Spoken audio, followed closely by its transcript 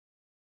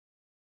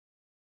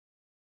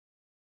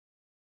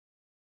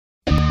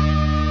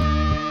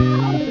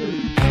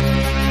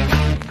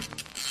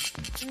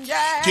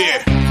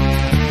Yeah.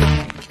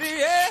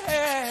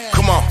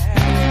 Come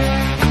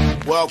on.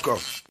 Welcome.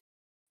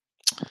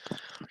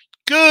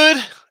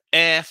 Good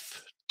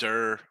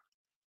afternoon.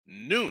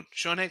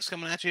 Sean Higgs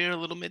coming at you here, a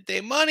little midday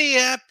money.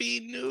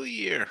 Happy New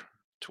Year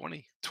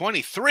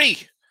 2023.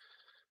 Hope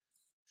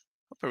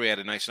everybody had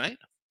a nice night.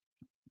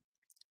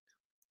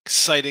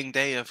 Exciting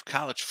day of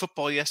college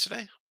football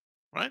yesterday,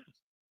 right?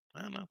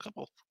 I don't know, a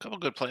couple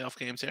good playoff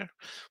games here.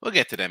 We'll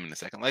get to them in a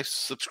second. Like,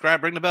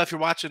 subscribe, ring the bell if you're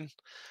watching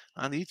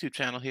on the YouTube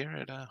channel here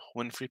at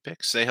Win Free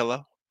Picks. Say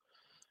hello.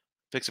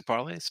 Picks and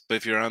parlays. But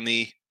if you're on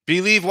the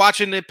Believe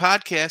watching the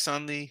podcast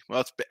on the,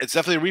 well, it's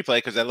definitely a replay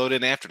because I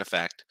loaded in after the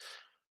fact.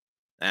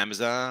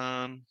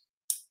 Amazon,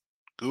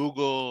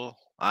 Google,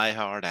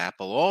 iHeart,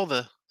 Apple, all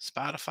the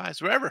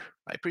Spotify's, wherever.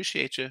 I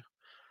appreciate you.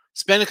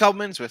 Spend a couple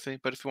minutes with me.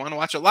 But if you want to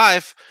watch it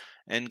live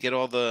and get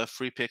all the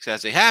free picks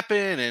as they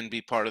happen and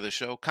be part of the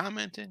show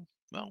commenting,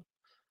 well,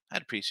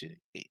 I'd appreciate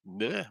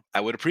it.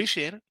 I would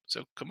appreciate it.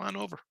 So come on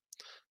over.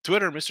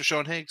 Twitter, Mr.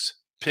 Sean Higgs.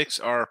 Picks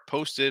are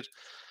posted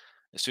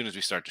as soon as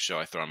we start the show.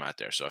 I throw them out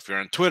there. So if you're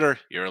on Twitter,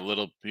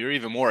 you're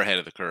even more ahead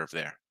of the curve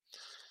there.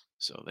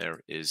 So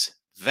there is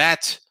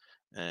that.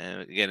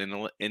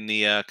 Again, in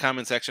the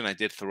comment section, I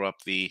did throw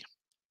up the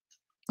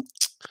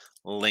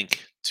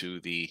link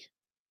to the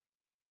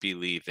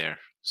Believe there.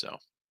 So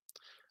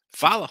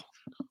follow.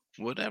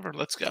 Whatever.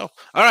 Let's go.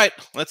 All right.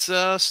 Let's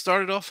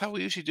start it off how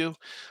we usually do.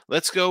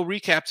 Let's go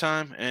recap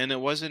time. And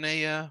it wasn't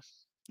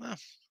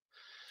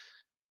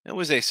it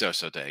was a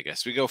so-so day, I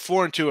guess. We go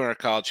 4-2 in our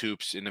college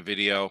hoops in the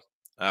video.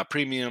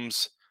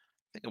 Premiums,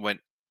 I think it went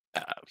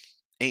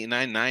 8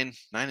 and 9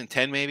 and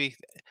 10 maybe.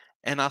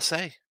 And I'll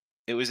say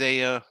it was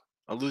a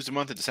loser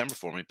month of December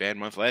for me. Bad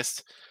month.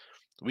 Last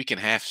week and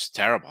a half,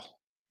 terrible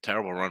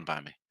run by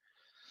me.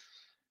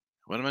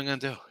 What am I going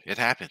to do? It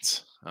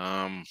happens.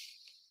 I'll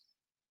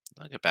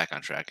get back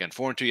on track. Again,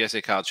 4-2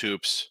 yesterday, college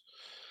hoops.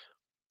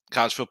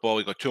 College football,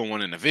 we go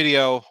 2-1 in the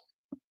video.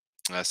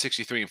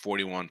 63 and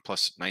 41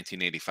 plus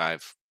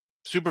 1985.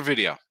 Super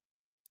video.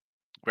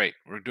 Great.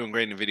 We're doing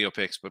great in the video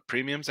picks, but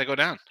premiums, I go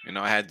down.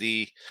 I had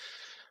the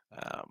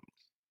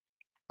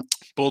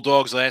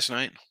Bulldogs last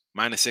night,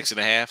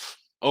 -6.5.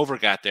 Over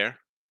got there.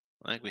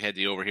 I think we had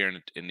the over here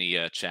in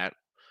the chat.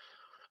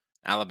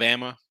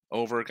 Alabama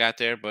over got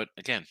there, but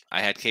again,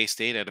 I had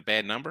K-State at a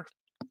bad number.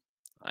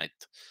 If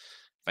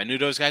I knew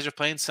those guys are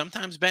playing,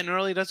 sometimes betting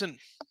early doesn't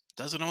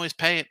always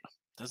pay it.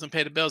 Doesn't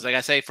pay the bills. Like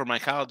I say, for my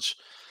college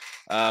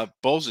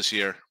bowls this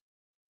year,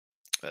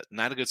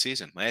 not a good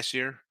season. Last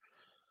year,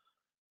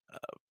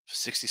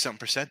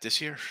 60-something%.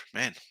 This year,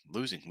 man,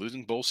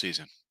 losing bowl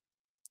season.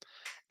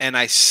 And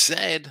I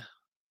said,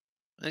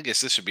 I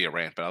guess this should be a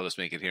rant, but I'll just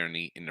make it here in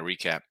the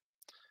recap.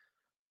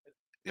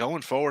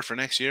 Going forward for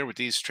next year with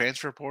these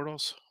transfer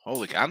portals,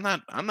 holy, I'm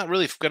not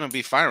really going to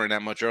be firing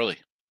that much early.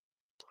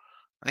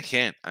 I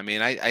can't. I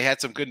mean, I had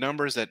some good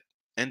numbers that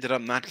ended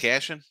up not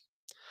cashing.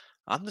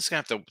 I'm just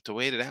going to have to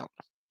wait it out.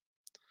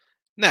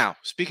 Now,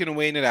 speaking of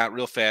waiting it out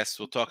real fast,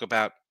 we'll talk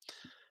about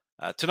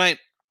tonight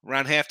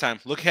around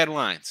halftime, look ahead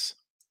lines.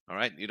 All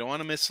right? You don't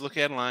want to miss look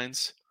ahead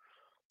lines.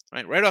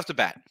 Right off the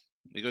bat.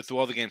 We go through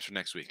all the games for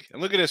next week.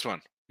 And look at this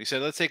one. We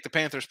said, let's take the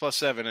Panthers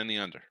 +7 and the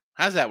under.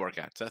 How's that work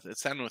out?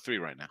 It's down to a 3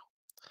 right now.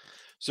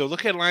 So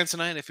look ahead lines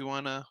tonight if you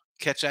want to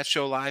catch that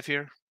show live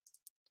here.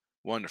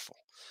 Wonderful.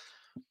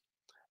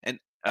 And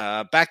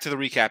back to the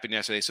recapping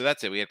yesterday. So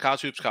that's it. We had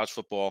college hoops, college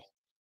football.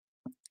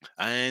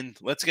 And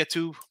let's get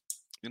to,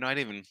 I didn't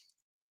even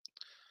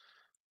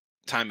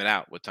time it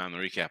out what time the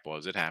recap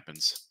was. It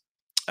happens.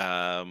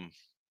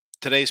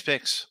 Today's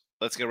picks.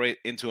 Let's get right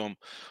into them.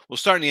 We'll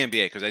start in the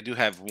NBA because I do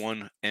have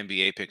one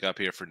NBA pick up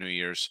here for New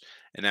Year's,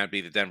 and that would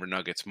be the Denver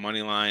Nuggets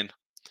money line,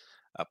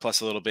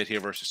 plus a little bit here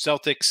versus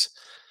Celtics.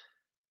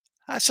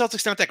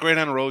 Celtics not that great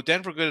on the road.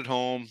 Denver good at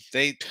home.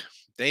 They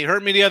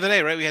hurt me the other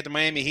day, right? We had the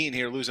Miami Heat in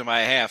here losing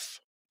by a half,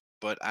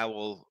 but I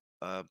will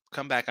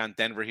come back on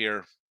Denver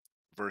here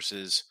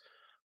versus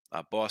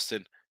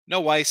Boston.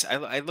 No ice.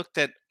 I looked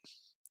at.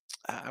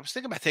 I was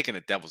thinking about taking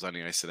the Devils on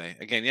the ice today.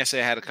 Again,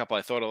 yesterday I had a couple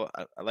I thought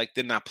I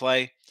did not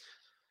play.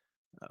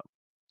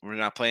 We're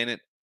not playing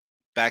it.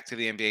 Back to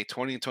the NBA,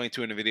 20 and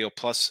 22 in the video,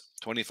 plus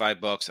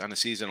 $25 on the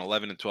season,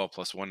 11 and 12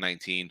 plus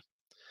 119.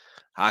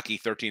 Hockey,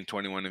 13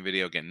 21 in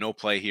video. Again, no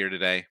play here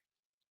today.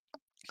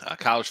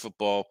 College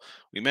football,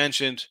 we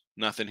mentioned.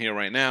 Nothing here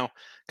right now.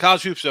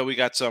 College hoops, though, we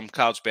got some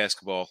college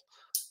basketball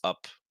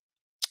up.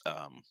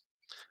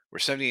 We're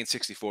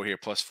 78-64 here,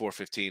 plus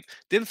 415.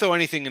 Didn't throw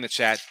anything in the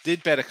chat.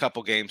 Did bet a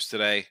couple games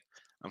today.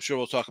 I'm sure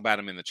we'll talk about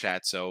them in the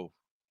chat, so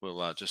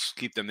we'll just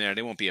keep them there.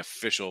 They won't be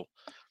official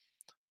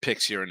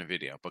picks here in the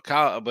video. But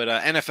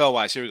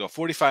NFL-wise, here we go.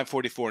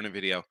 45-44 in the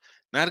video.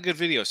 Not a good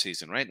video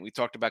season, right? We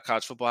talked about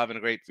college football having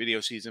a great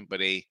video season,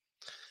 but a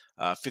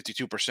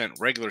 52%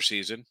 regular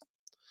season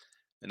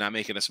and not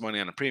making us money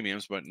on the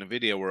premiums, but in the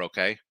video we're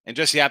okay. And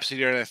just the opposite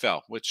here in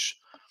NFL, which,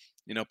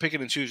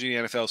 picking and choosing the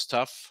NFL is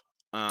tough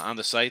on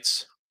the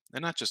sites.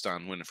 And not just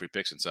on winning free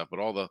picks and stuff, but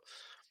all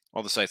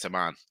the sites I'm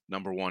on.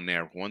 Number one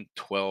there,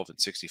 112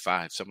 and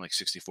 65, something like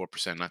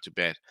 64%, not too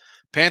bad.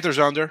 Panthers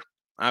under.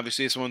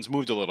 Obviously, this one's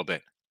moved a little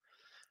bit.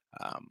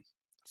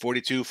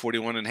 42,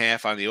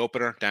 41.5 on the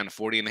opener, down to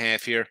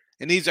 40.5 here.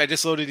 And these, I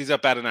just loaded these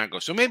up out of Narco.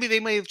 So maybe they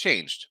may have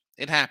changed.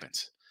 It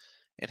happens.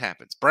 It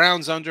happens.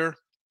 Browns under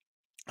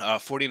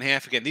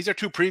 40.5. Again, these are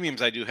two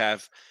premiums I do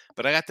have,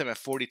 but I got them at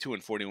 42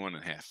 and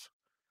 41.5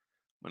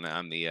 when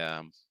on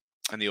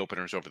the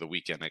openers over the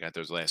weekend. I got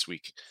those last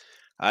week.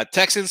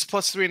 Texans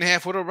plus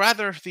 3.5. Would have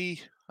rather the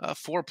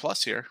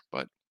 4+ here,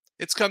 but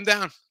it's come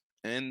down,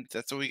 and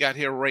that's what we got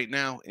here right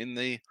now in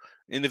the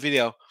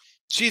video.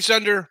 Chiefs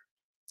under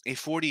a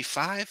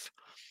 45.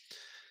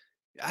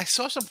 I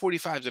saw some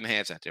 45s and a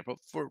halves out there, but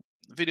for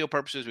video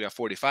purposes, we got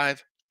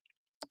 45.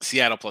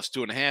 Seattle plus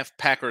 2.5.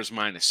 Packers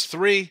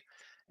 -3.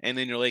 And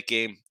in your late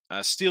game,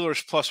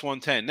 Steelers plus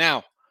 110.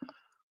 Now,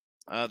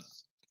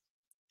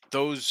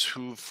 those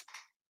who've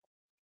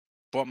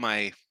bought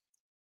my,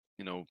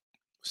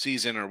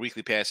 season or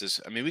weekly passes,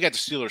 I mean, we got the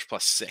Steelers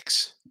plus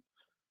 6.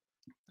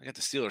 I got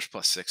the Steelers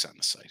plus 6 on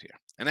the site here.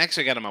 And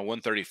actually, I got them at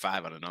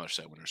 135 on another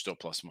site when they're still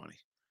plus money.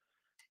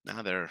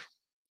 Now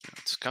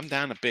it's come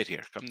down a bit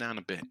here. Come down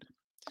a bit.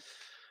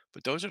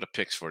 But those are the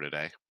picks for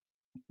today.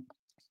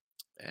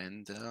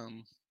 And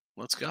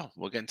let's go.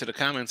 We'll get into the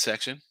comments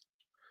section.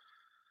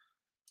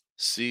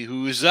 See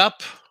who's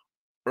up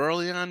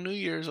early on New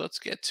Year's. Let's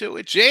get to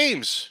it.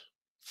 James,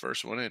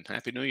 first one in.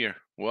 Happy New Year.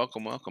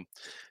 Welcome, welcome.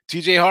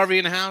 TJ Harvey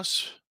in the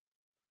house.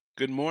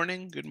 Good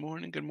morning, good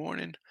morning, good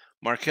morning.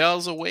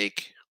 Markel's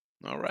awake.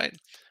 All right.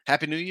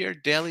 Happy New Year.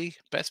 Daily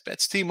Best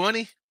Bets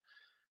T-Money.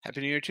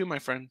 Happy New Year too, my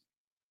friend.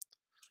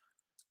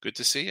 Good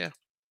to see you.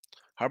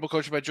 Harbaugh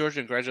coached by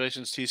Georgia.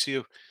 Congratulations,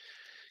 TCU.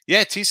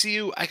 Yeah,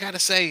 TCU, I got to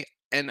say,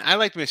 and I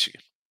like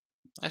Michigan.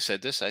 I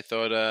said this. I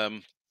thought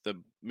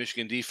the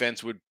Michigan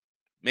defense would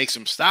make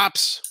some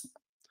stops.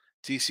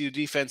 TCU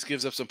defense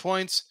gives up some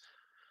points.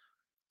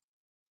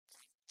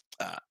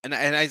 And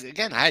I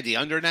had the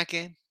under in that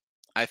game.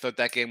 I thought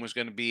that game was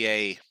going to be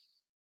a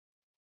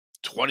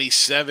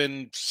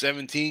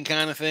 27-17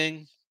 kind of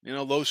thing,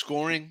 low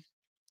scoring.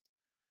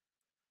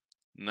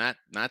 Not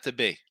to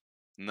be.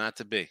 Not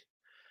to be.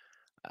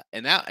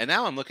 And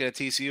now I'm looking at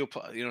TCU,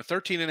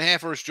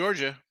 13.5 versus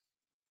Georgia.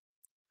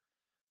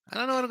 I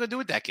don't know what I'm going to do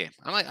with that game.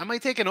 I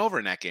might take an over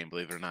in that game,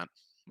 believe it or not.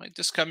 Might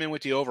just come in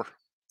with the over.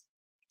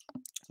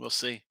 We'll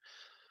see.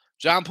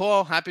 John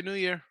Paul, Happy New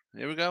Year.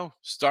 Here we go.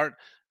 Start.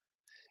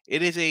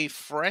 It is a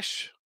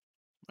fresh,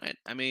 right?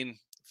 I mean,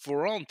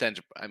 for all intents,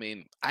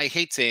 I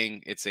hate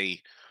saying it's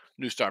a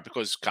new start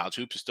because college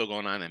hoops is still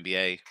going on,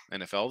 NBA,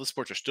 NFL. The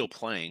sports are still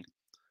playing.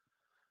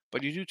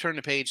 But you do turn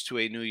the page to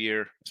a new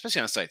year,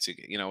 especially on sites.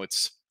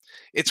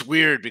 It's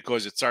weird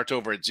because it starts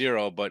over at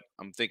 0, but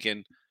I'm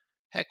thinking,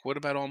 heck, what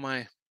about all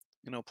my,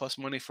 plus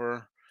money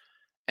for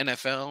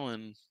NFL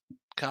and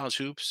college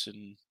hoops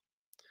and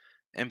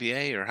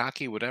NBA or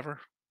hockey,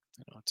 whatever.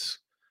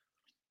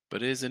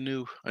 But it is a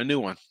new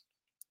one,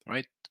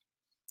 right?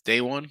 Day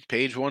 1,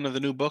 page 1 of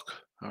the new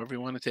book, however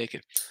you want to take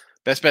it.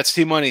 Best Bets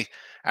T-Money,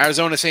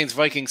 Arizona Saints,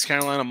 Vikings,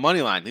 Carolina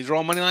money line. These are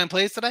all money line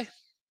plays today,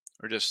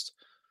 or just?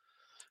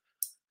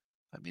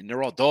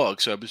 They're all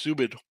dogs, so I'm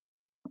assuming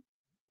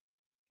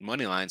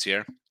money lines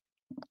here.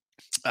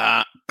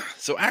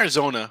 So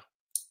Arizona,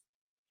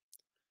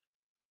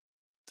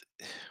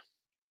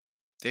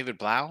 David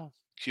Blau,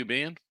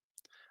 QB.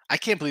 I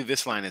can't believe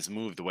this line has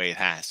moved the way it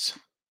has.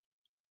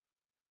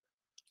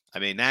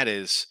 That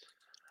is,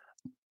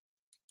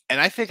 and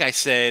I think I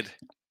said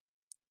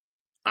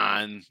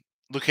on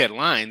Look At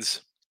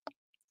Lines,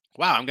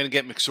 wow, I'm going to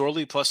get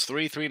McSorley plus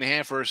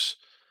 3.5 versus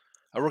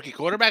a rookie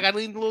quarterback. I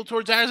leaned a little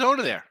towards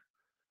Arizona there.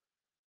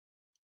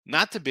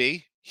 Not to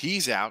be.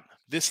 He's out.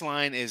 This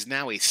line is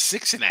now a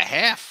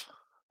 6.5.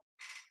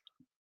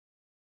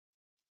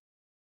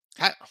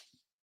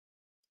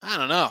 I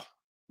don't know.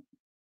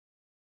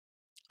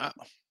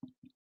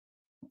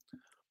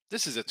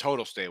 This is a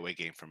total stay away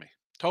game for me.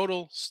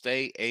 Total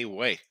stay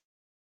away.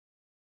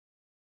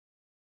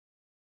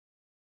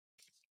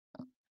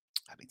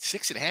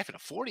 6.5 and a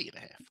 40.5.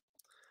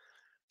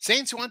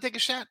 Saints, you want to take a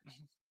shot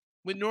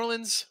with New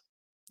Orleans?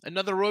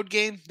 Another road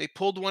game. They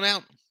pulled one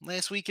out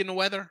last week in the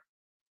weather.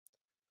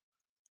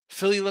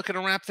 Philly looking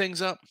to wrap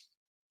things up.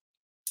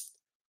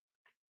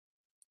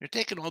 You're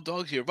taking all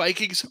dogs here.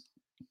 Vikings.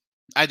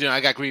 I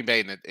got Green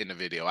Bay in the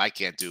video. I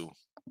can't do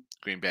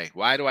Green Bay.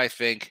 Why do I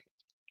think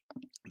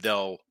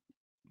they'll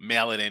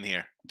mail it in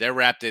here? They're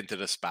wrapped into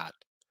the spot.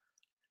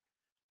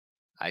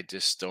 I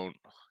just don't.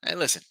 Hey,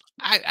 listen,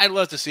 I'd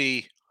love to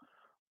see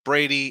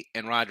Brady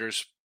and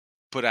Rodgers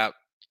put out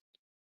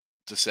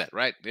the set,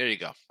 right? There you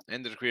go.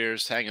 End of the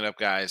careers, hang it up,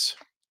 guys.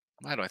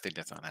 Why do I think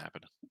that's not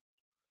happening?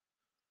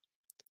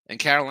 And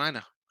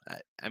Carolina,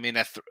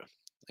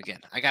 again,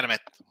 I got them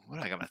at, what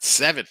do I got them at?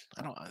 7.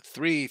 I don't know,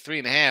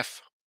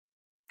 3.5.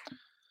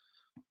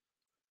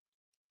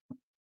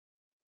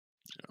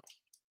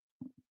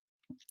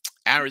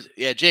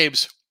 Yeah,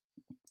 James,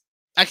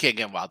 I can't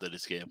get involved in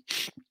this game.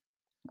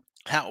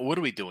 What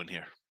are we doing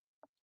here?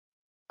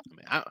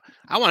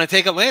 I want to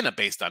take Atlanta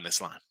based on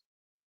this line.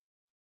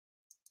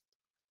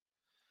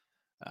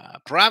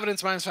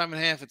 Providence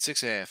 -5.5 at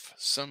 6.5.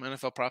 Some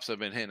NFL props have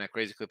been hitting that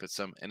crazy clip at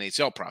some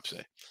NHL props.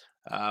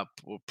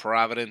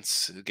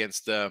 Providence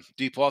against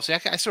DePaul. See,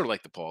 I sort of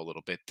like DePaul a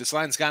little bit. This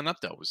line's gone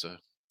up though. It was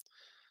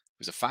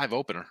a 5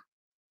 opener.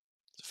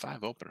 It's a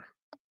 5 opener.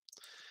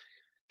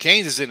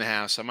 Canes is in the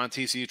house. I'm on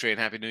TCU train.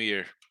 Happy New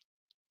Year.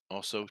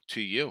 Also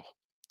to you.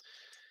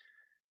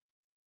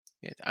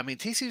 Yeah, I mean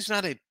TCU's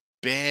not a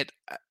bad,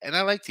 and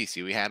I like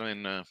TCU. We had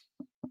them in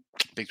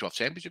Big 12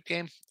 championship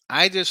game.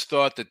 I just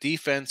thought the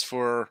defense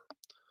for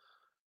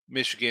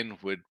Michigan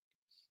would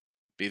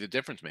be the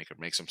difference maker.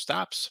 Make some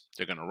stops.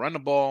 They're going to run the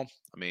ball.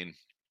 I mean,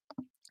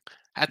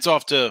 hats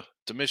off to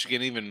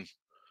Michigan even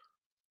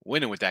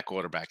winning with that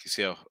quarterback. You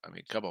see how, I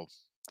mean, a couple,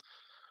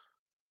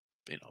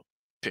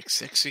 pick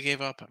six he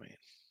gave up. I mean,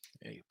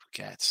 hey,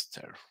 Cats,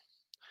 terrible.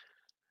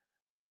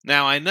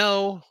 Now, I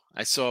know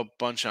I saw a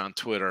bunch on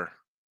Twitter.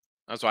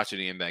 I was watching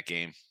the end of that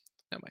game.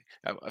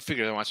 I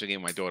figured I'm watching the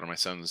game with my daughter. My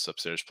son's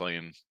upstairs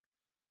playing.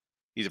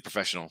 He's a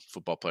professional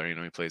football player.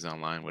 He plays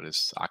online with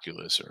his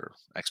Oculus or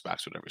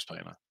Xbox, whatever he's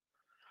playing on.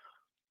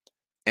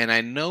 And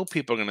I know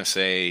people are going to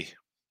say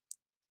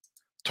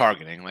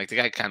targeting. Like the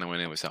guy kind of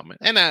went in with his helmet.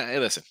 And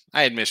listen,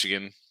 I had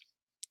Michigan.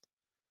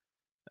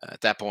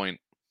 At that point,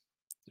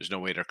 there's no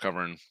way they're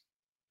covering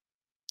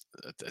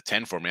a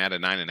 10 for me. I had a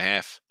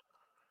 9.5.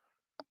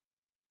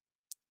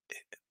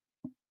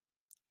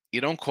 You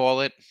don't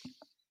call it.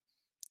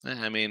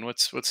 I mean,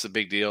 what's the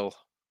big deal?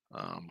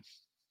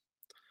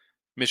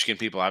 Michigan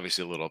people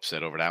obviously a little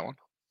upset over that one.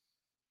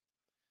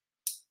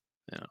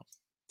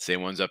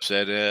 Same one's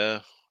upset.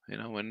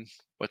 When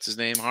what's his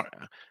name?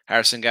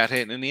 Harrison got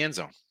hit in the end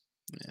zone.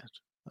 Yeah,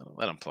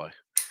 let him play.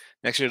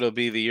 Next year it'll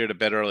be the year to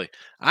bet early.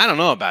 I don't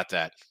know about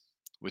that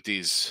with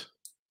these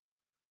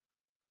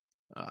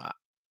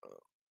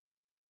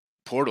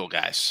portal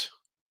guys.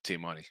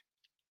 Team money.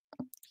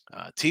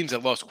 Teams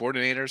that lost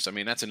coordinators. I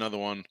mean, that's another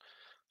one.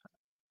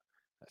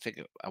 I think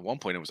at one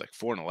point it was like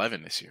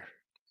 4-11 this year.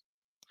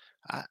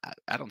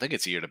 I don't think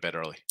it's a year to bet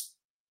early.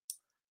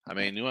 I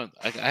mean,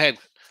 I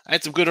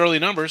had some good early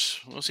numbers.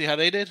 We'll see how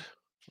they did.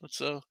 Let's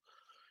talk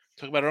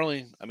about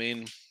early. I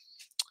mean,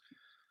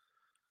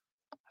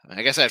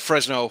 I guess I had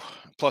Fresno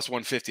plus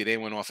 150. They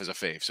went off as a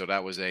fave, so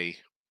that was a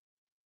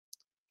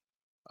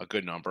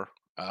good number.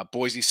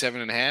 Boise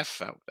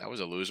 7.5. That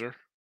was a loser.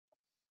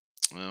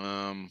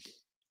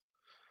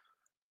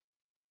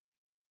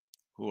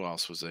 Who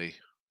else was a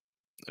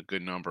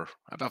good number?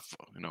 How about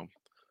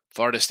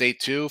Florida State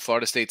 2,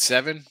 Florida State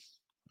 7.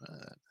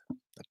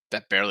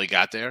 That barely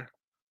got there.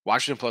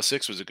 Washington plus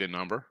 6 was a good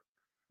number.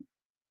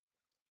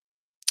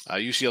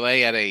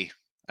 UCLA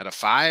at a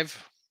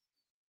 5.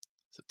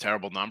 It's a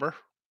terrible number.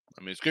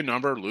 I mean, it's a good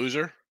number.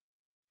 Loser.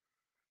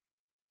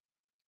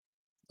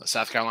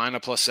 South Carolina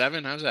plus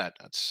 7. How's that?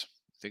 I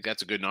think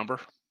that's a good number.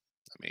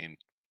 I mean,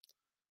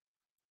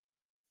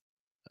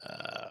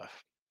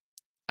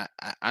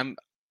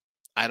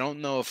 I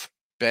don't know if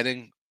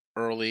betting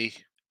early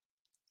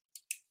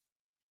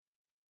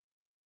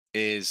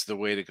is the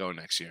way to go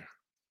next year.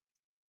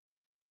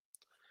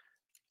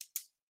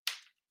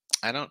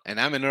 And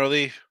I'm an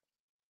early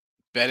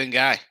betting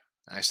guy.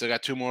 I still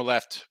got 2 more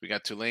left. We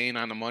got Tulane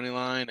on the money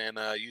line and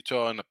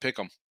Utah on the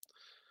pick'em.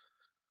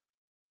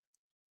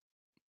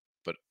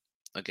 But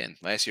again,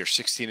 last year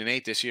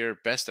 16-8. This year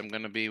best I'm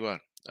going to be 12-15,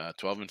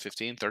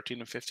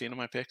 13-15 of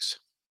my picks.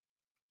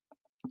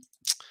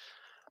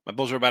 My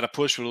Bulls are about to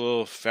push with a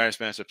little Ferris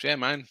matchups. Yeah,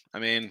 mine. I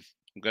mean,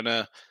 I'm going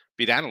to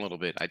be down a little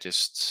bit.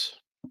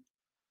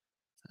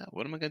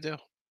 What am I going to do?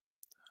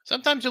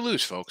 Sometimes you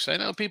lose, folks. I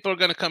know people are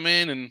going to come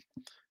in and,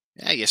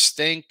 yeah, you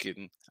stink.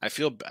 And I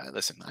feel bad.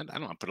 Listen, I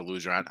don't want to put a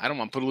loser on. I don't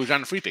want to put a loser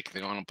on a free pick. They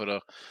don't want to put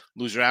a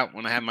loser out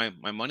when I have my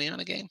money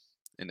on a game.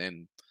 And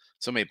then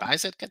somebody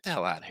buys it. Get the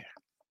hell out of here.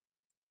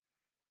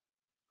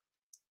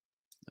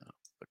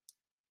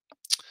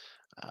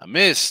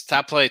 Miss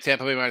top play,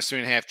 Tampa Bay minus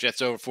 3.5,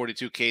 Jets over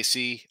 42,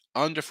 KC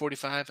under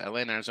 45,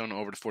 Atlanta, Arizona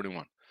over to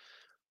 41.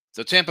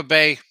 So Tampa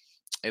Bay,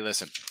 hey,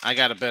 listen, I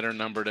got a better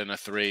number than a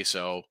 3.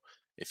 So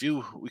if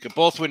we could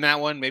both win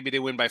that one, maybe they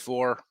win by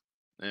 4,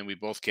 and we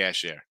both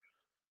cash there.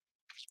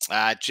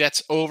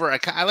 Jets over.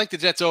 I like the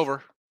Jets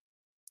over.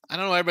 I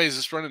don't know. Everybody's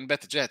just running to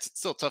bet the Jets. It's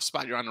still a tough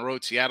spot. You're on the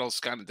road.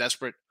 Seattle's kind of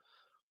desperate.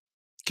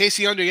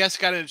 KC under, yes,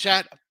 got in the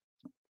chat.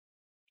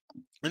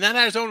 And that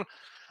Arizona,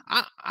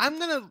 I'm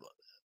going to.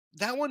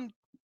 That one,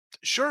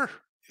 sure.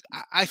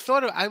 I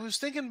thought I was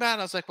thinking about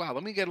it. I was like, wow,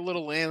 let me get a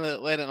little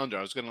Atlanta under.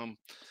 I was going to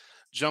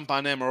jump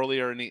on them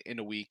earlier in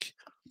the week.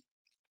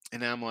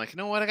 And then I'm like, you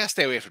know what? I got to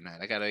stay away from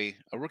that. I got a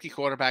rookie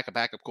quarterback, a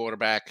backup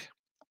quarterback.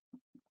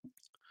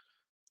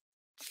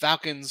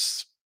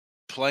 Falcons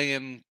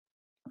playing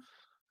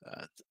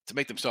to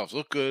make themselves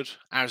look good.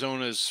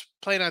 Arizona's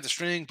playing out the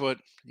string, but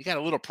you got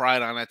a little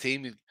pride on that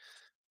team.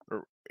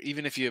 Or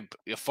even if you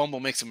fumble,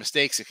 make some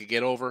mistakes, it could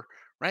get over,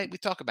 right? We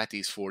talk about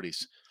these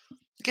 40s.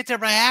 Get there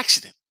by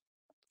accident.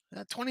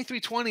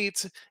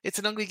 23-20, it's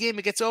an ugly game.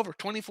 It gets over.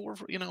 24,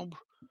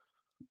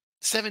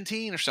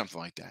 17 or something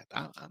like that.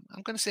 I'm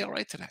going to say all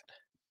right to that.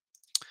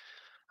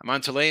 I'm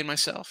on Tulane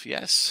myself.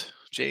 Yes.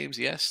 James,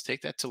 yes.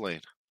 Take that to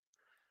Lane.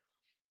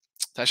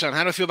 Tashawn,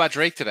 how do I feel about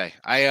Drake today?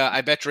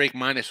 I bet Drake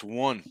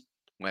 -1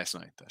 last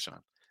night,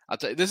 Tashawn. I'll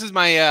tell you, this is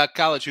my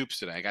college hoops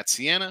today. I got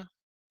Siena.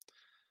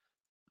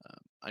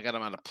 I got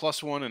him at a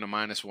 +1 and a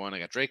 -1. I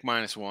got Drake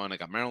 -1. I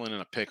got Maryland in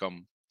a pick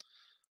 'em.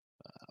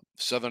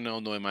 Southern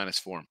Illinois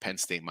 -4 and Penn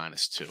State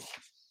 -2.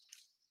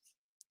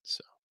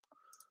 So,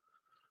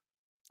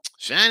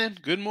 Shannon,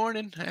 good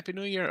morning. Happy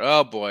New Year.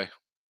 Oh boy,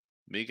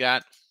 we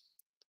got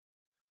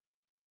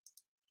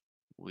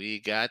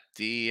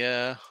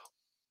the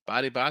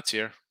body bots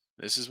here.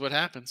 This is what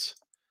happens.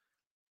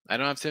 I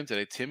don't have Tim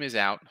today. Tim is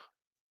out.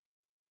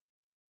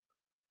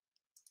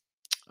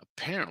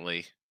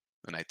 Apparently,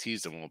 and I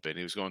teased him a little bit.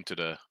 He was going to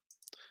the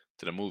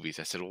movies.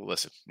 I said, "Well,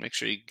 listen, make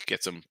sure you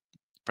get some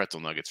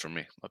pretzel nuggets for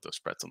me. Love those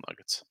pretzel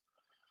nuggets."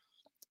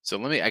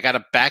 So I got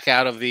to back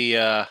out of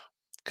the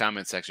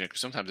comment section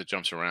because sometimes it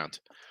jumps around.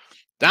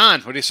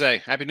 Don, what do you say?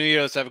 Happy New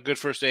Year. Let's have a good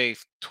first day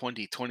of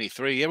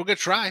 2023. Yeah, we're going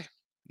to try.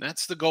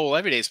 That's the goal.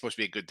 Every day is supposed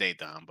to be a good day,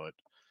 Don, but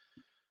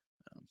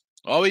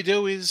all we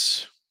do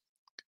is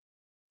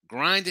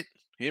grind it.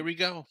 Here we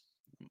go.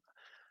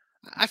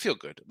 I feel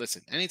good.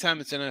 Listen,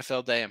 anytime it's an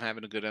NFL day, I'm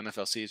having a good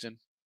NFL season.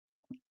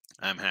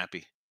 I'm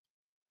happy.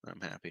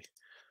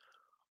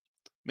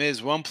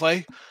 Miz, one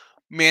play.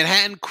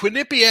 Manhattan,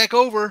 Quinnipiac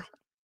over.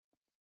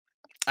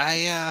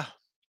 I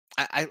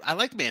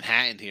like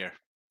Manhattan here.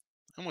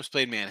 I almost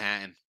played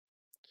Manhattan.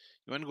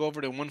 You want to go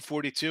over to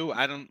 142?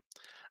 I don't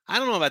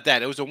know about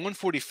that. It was a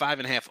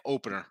 145.5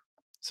 opener.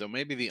 So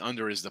maybe the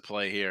under is the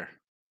play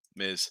here,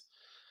 Miz.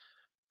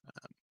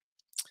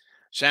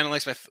 Shannon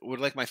would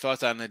like my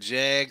thoughts on the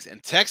Jags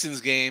and Texans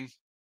game.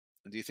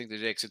 Do you think the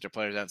Jags sit their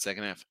players out in the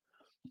second half?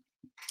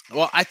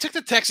 Well, I took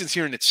the Texans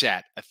here in the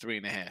chat at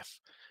 3.5.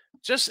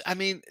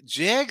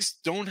 Jags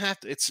don't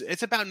have to.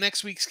 It's about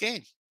next week's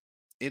game.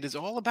 It is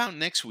all about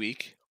next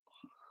week.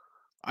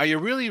 Are you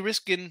really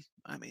risking?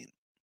 And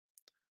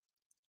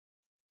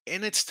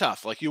it's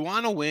tough. Like, you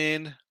want to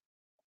win,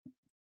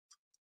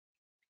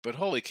 but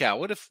holy cow,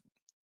 what if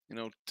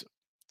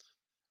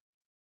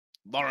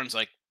Lawrence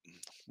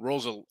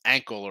rolls an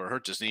ankle or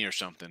hurts his knee or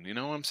something? You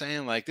know what I'm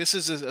saying? Like, this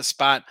is a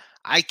spot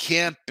I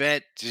can't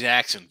bet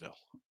Jacksonville.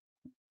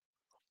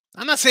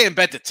 I'm not saying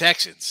bet the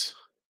Texans,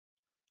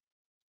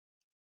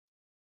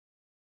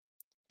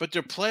 but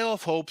their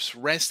playoff hopes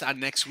rest on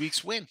next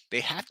week's win. They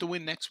have to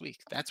win next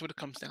week. That's what it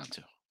comes down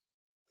to.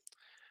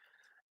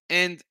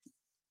 And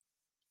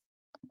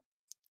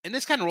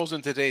this kind of rolls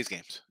into today's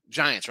games.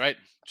 Giants, right?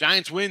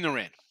 Giants win, they're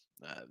in.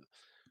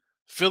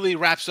 Philly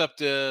wraps up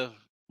the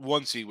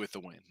 1 seed with the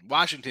win.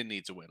 Washington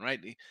needs a win, right?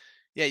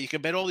 Yeah, you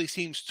can bet all these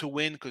teams to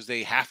win because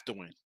they have to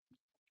win.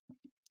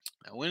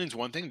 Now, winning's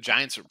one thing.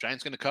 Giants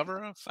going to cover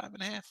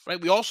 5.5, right?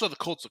 We also the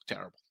Colts look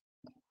terrible.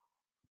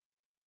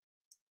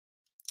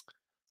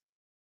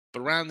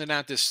 But rounding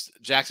out this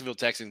Jacksonville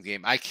Texans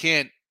game, I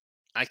can't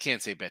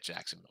say bet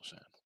Jacksonville, Sean.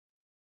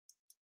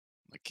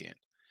 I can't.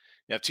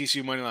 You have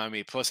TCU money line on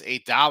me plus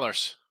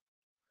 $8.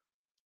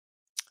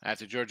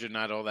 After Georgia,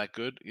 not all that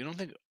good. You don't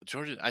think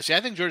Georgia? I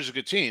think Georgia's a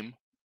good team.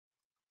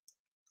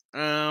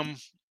 I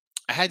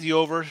had the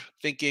over,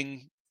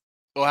 thinking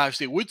Ohio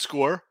State would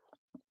score,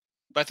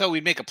 but I thought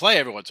we'd make a play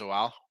every once in a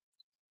while.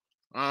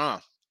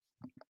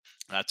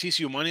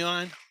 TCU money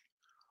line.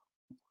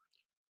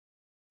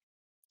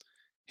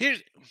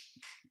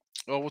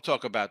 We'll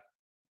talk about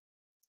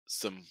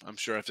some. I'm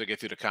sure after I get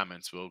through the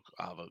comments,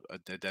 I'll have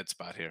a dead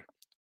spot here.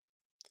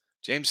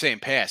 James saying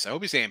pass. I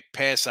hope he's saying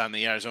pass on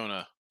the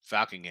Arizona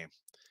Falcon game.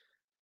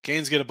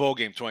 Canes get a bowl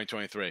game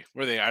 2023.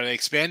 Are they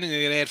expanding? Are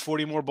they going to add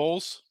 40 more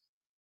bowls?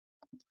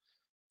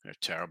 They're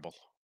terrible.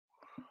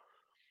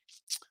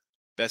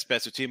 Best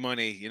bets with team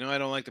money. I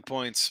don't like the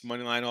points.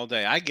 Money line all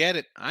day. I get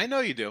it. I know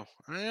you do.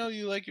 I know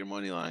you like your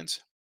money lines.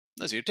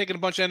 Listen, you're taking a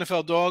bunch of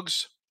NFL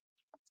dogs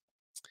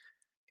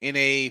in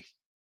a,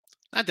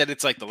 not that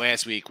it's like the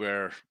last week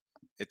where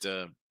it's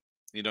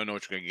you don't know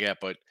what you're going to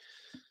get, but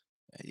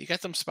you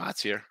got some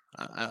spots here.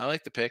 I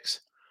like the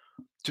picks.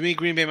 To me,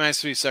 Green Bay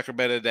 -3 sucker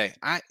bet of the day.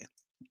 I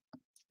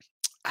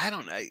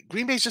don't know.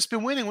 Green Bay's just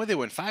been winning. What they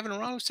win? 5 in a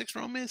row, 6 in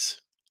a row, miss.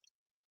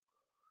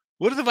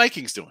 What are the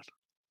Vikings doing?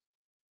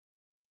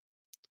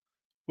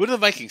 What do the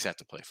Vikings have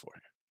to play for?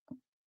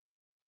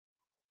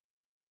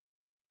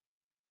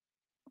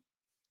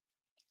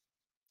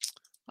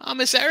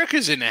 Miss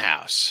Erica's in the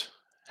house.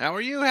 How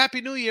are you?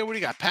 Happy New Year. What do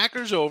you got?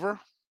 Packers over.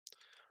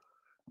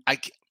 I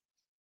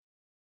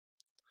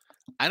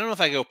don't know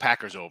if I go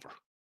Packers over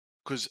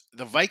because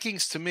the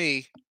Vikings, to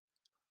me,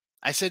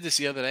 I said this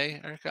the other day,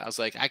 Erica. I was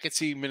like, I could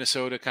see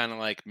Minnesota kind of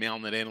like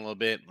mailing it in a little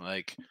bit,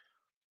 like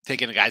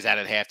taking the guys out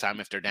at halftime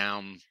if they're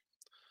down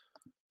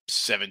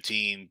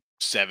 17-7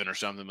 or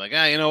something. Like,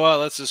 you know what?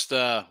 Let's just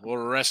we'll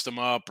rest them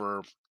up,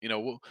 or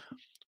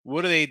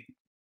what are they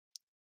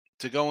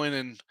to go in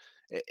and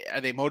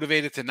are they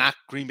motivated to knock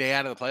Green Bay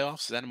out of the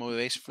playoffs? Is that a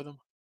motivation for them?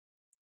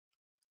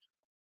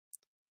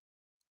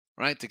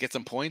 Right, to get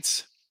some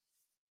points.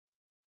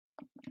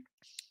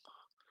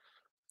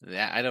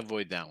 Yeah, I'd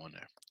avoid that one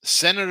there.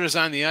 Senators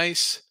on the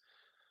ice.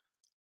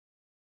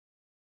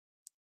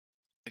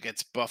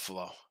 against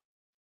Buffalo.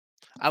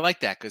 I like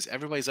that because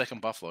everybody's liking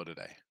Buffalo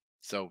today.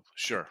 So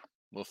sure,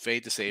 we'll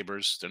fade the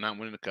Sabres. They're not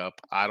winning the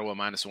cup. Ottawa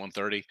minus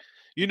 130.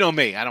 You know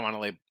me. I don't want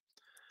to lay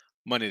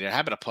money there.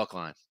 How about a puck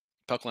line?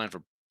 Puck line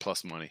for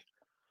plus money.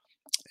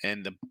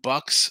 And the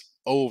Bucks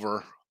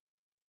over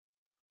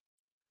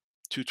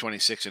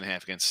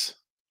 226.5 against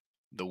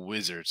the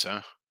Wizards,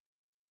 huh?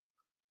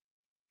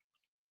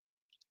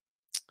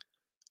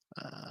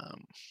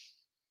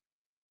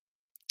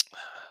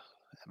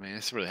 I mean,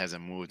 this really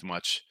hasn't moved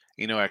much.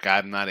 You know, Eric,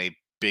 I'm not a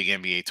big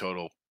NBA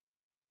total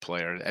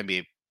player,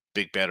 NBA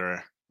big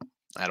better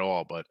at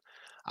all, but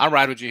I'll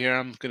ride with you here.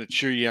 I'm going to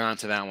cheer you on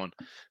to that one.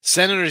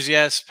 Senators,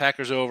 yes.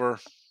 Packers over.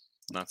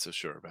 Not so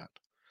sure about.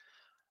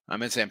 I'm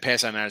going to say I'm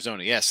pass on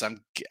Arizona. Yes,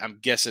 I'm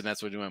guessing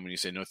that's what you meant when you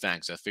say no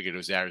thanks. I figured it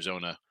was the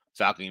Arizona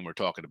Falcon we're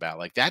talking about.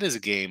 Like, that is a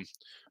game.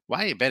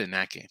 Why are you betting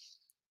that game?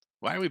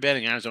 Why are we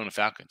betting Arizona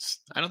Falcons?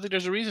 I don't think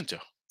there's a reason to.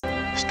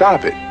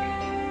 Stop it.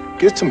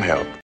 Get some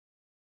help.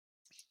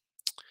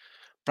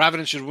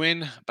 Providence should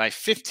win by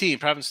 15.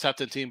 Providence top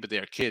 10 team, but they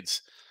are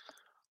kids.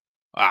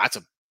 That's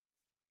a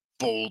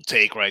bold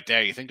take right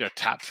there. You think they're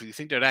top? You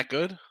think they're that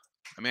good?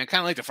 I mean, I kind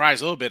of like the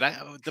Friars a little bit.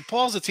 The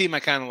Paul's a team I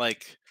kind of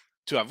like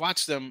too. I've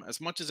watched them as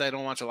much as I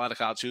don't watch a lot of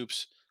college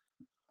hoops.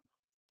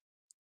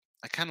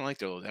 I kind of like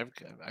their.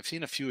 I've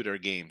seen a few of their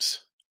games.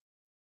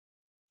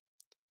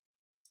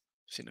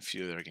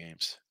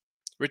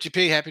 Richie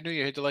P, Happy New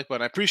Year. Hit the like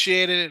button. I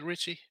appreciated it,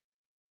 Richie.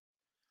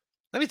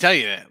 Let me tell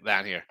you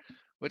that here.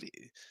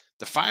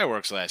 The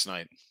fireworks last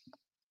night.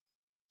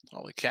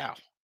 Holy cow.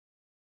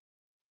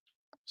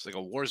 It's like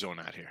a war zone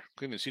out here.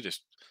 Couldn't even see this.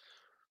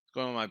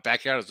 Going in my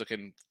backyard, I was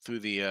looking through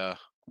the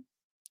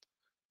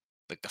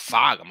like the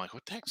fog. I'm like,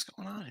 what the heck's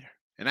going on here?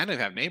 And I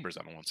didn't have neighbors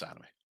on one side of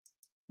me.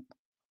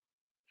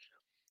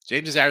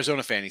 James is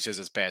Arizona fan. He says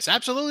it's a pass.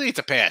 Absolutely, it's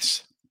a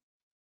pass.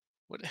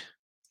 What?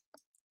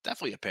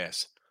 Definitely a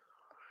pass.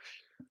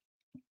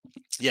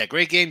 Yeah,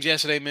 great games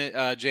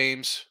yesterday,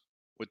 James,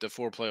 with the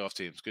 4 playoff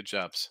teams. Good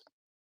jobs.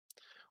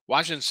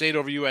 Washington State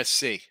over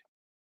USC.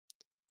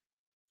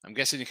 I'm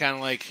guessing you kind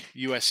of like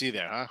USC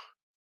there, huh?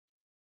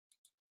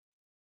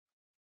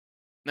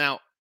 Now,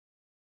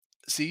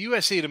 see,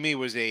 USC to me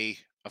was a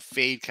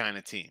fade kind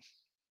of team.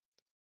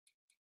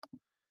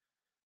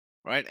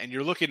 Right? And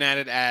you're looking at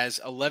it as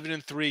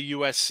 11-3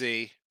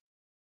 USC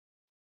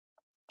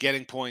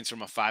getting points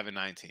from a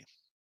 5-9 team.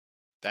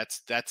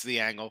 That's the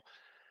angle.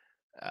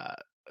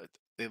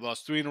 They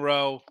lost 3 in a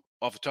row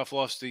off a tough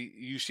loss to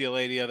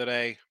UCLA the other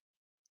day.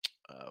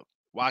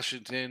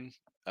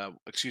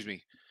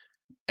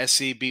 SC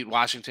beat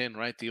Washington,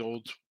 right? The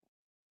old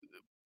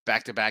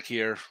back-to-back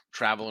here,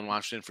 travel in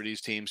Washington for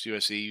these teams,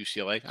 USC,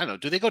 UCLA. I don't know.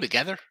 Do they go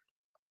together?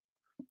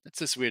 It's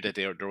just weird that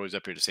they're always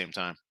up here at the same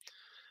time.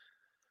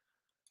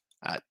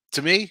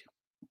 To me,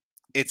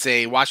 it's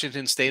a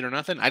Washington State or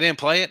nothing. I didn't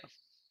play it.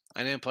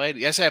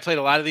 Yesterday, I played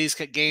a lot of these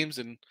games,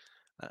 and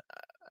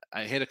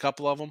I hit a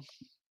couple of them.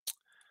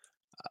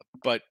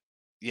 But,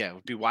 yeah, it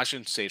would be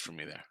Washington State for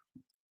me there.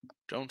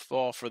 Don't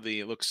fall for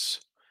the looks.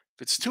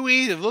 If it's too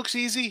easy, it looks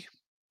easy.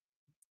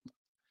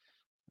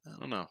 I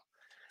don't know.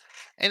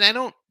 And I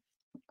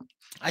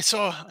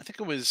think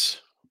it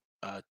was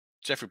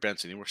Jeffrey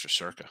Benson. He works for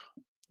Circa.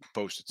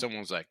 Posted. Someone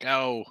was like,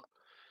 oh,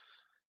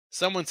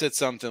 someone said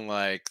something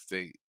like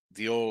the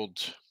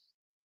old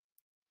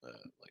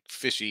like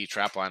fishy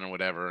trap line or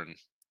whatever. And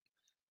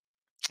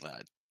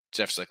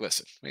Jeff's like,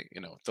 listen,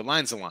 the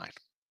line's the line.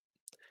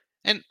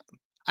 And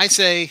I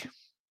say,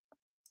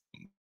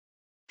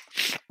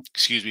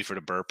 excuse me for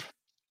the burp.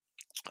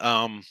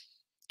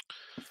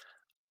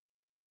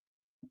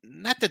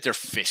 Not that they're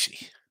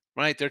fishy,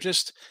 right? They're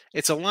just,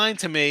 it's a line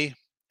to me.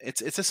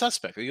 It's a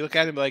suspect. You look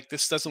at him like,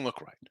 this doesn't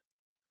look right.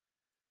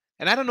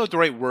 And I don't know what the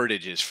right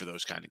wordage is for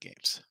those kind of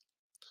games,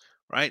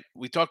 right?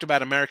 We talked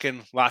about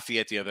American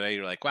Lafayette the other day.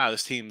 You're like, wow,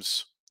 this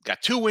team's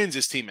got 2 wins.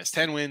 This team has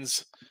 10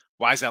 wins.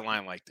 Why is that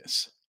line like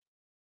this?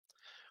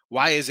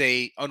 Why is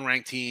a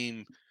unranked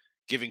team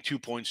giving 2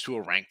 points to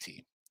a ranked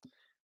team?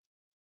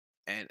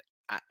 And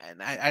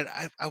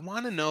I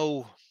want to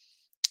know,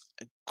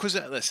 because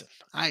listen,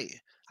 I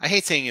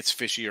hate saying it's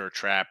fishy or a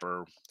trap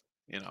or,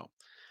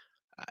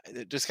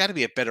 there's got to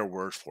be a better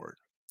word for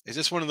it. Is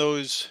this one of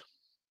those?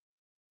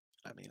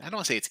 I mean, I don't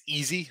want to say it's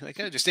easy. Like,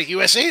 just take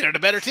USC. They're the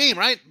better team,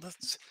 right?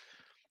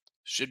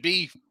 Should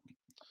be.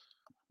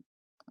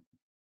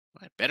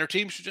 Right, better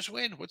teams should just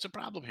win. What's the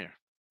problem here?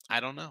 I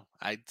don't know.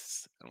 I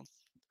don't.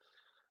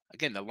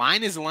 Again, the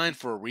line is the line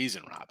for a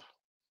reason, Rob.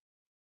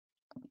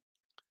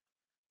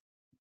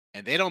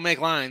 And they don't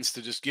make lines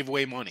to just give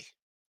away money.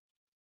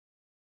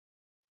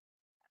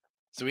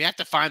 So we have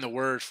to find the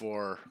word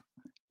for.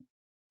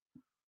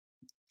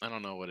 I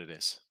don't know what it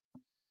is.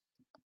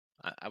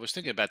 I was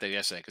thinking about that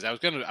yesterday because I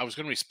was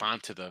gonna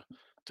respond to the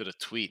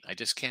tweet. I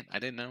just can't. I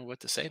didn't know what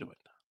to say to it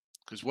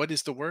because what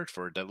is the word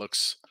for it that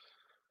looks?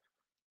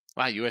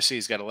 Wow,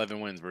 USC's got 11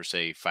 wins versus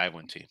a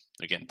 5-win team.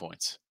 They're getting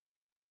points.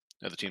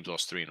 The other teams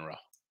lost 3 in a row.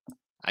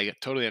 I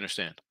totally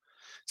understand.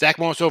 Zach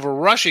Moss over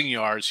rushing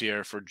yards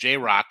here for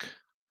J-Rock.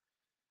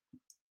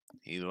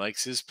 He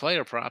likes his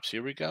player props.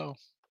 Here we go.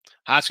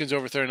 Hoskins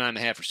over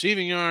 39.5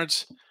 receiving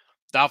yards.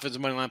 Dolphins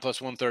money line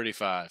plus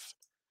 135.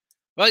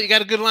 Well, you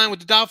got a good line with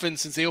the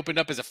Dolphins since they opened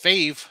up as a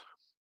fave.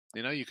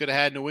 You could have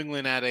had New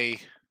England at a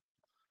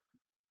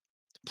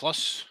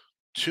 +2,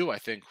 I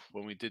think,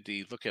 when we did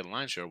the look at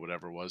line show or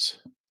whatever it was.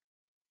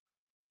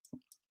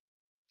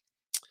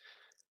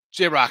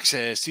 J-Rock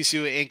says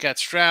TCU ain't got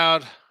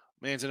Stroud.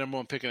 Man's the number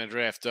one pick in the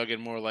draft.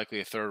 Duggan more likely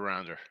a third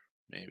rounder,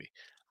 maybe.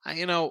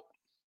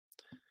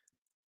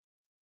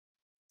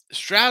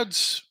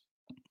 Stroud's.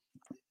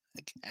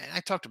 I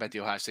talked about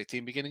the Ohio State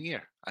team beginning of the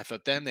year. I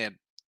thought then they had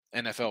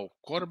NFL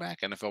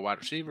quarterback, NFL wide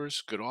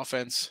receivers, good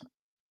offense.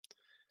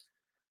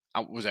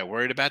 Was I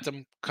worried about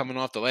them coming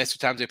off the last 2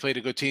 times they played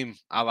a good team,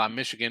 a la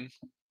Michigan?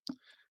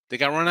 They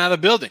got run out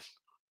of the building,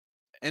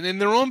 and in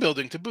their own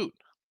building to boot.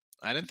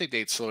 I didn't think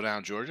they'd slow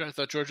down Georgia. I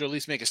thought Georgia would at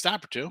least make a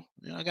stop or two.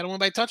 I got to win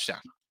by a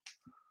touchdown.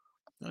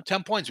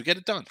 10 points, we get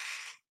it done.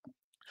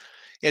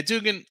 Yeah,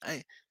 Dugan,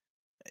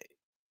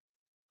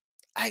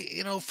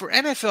 for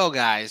NFL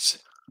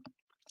guys,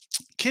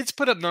 kids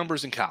put up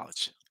numbers in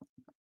college.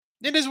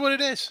 It is what it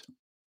is.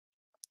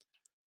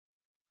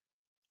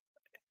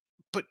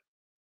 But,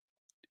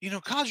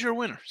 college, you're a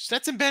winner.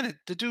 Stetson Bennett,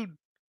 the dude,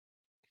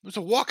 was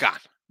a walk-on.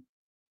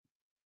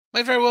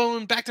 Might very well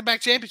win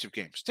back-to-back championship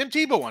games. Tim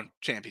Tebow won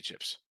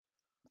championships.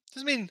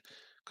 Doesn't mean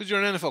because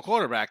you're an NFL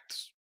quarterback,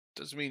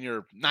 doesn't mean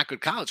you're not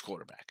good college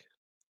quarterback.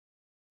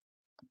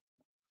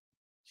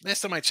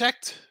 Last time I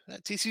checked,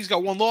 TCU's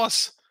got 1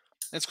 loss.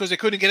 That's because they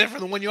couldn't get it from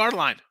the 1-yard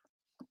line.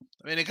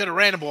 I mean, they could have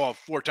ran the ball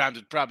 4 times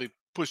and probably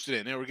pushed it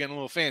in. They were getting a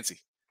little fancy.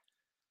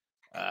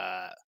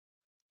 I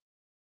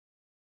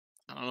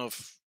don't know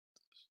if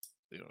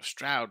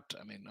Stroud.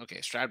 I mean,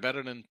 okay, Stroud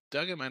better than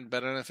Duggan, man,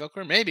 better than NFL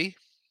career, maybe.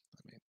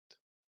 I mean,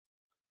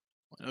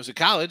 when I was in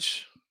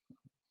college,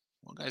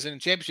 one guy's in a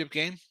championship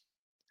game,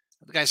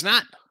 the guy's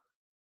not.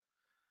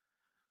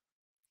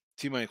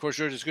 T-Money, of course,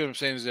 Georgia's good. I'm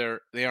saying is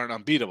they aren't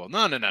unbeatable.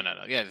 No.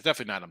 Yeah, they're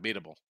definitely not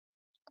unbeatable.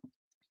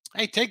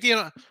 Hey, take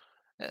the.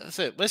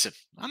 Listen,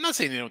 I'm not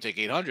saying they don't take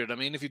 800. I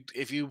mean,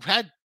 if you're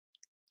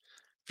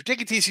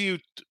taking TCU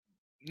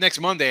next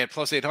Monday at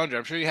plus 800,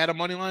 I'm sure you had a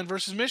money line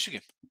versus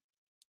Michigan.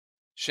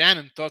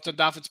 Shannon, thoughts on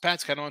Dolphins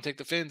Pats? Kind of want to take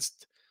the Fins.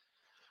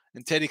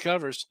 And Teddy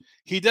covers.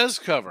 He does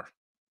cover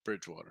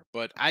Bridgewater,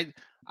 but I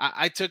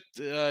took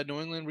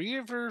New England. Were you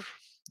ever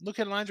look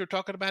at lines? We're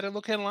talking about it.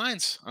 Look at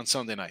lines on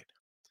Sunday night.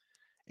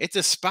 It's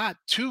a spot.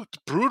 2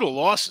 brutal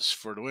losses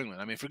for New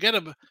England. I mean, forget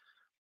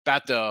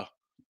about the.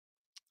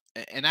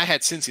 And I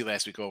had Cincy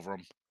last week over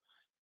them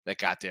that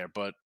got there,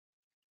 but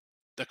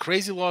the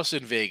crazy loss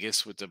in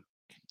Vegas with the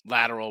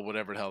lateral,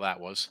 whatever the hell that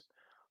was,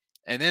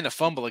 and then a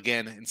fumble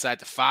again inside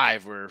the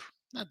 5 where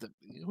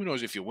who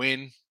knows if you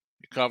win,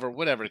 you cover,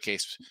 whatever the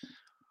case.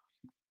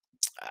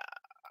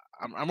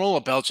 I'm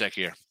rolling Belichick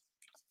here,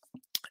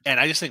 and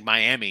I just think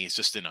Miami is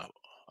just in a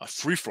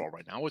free for all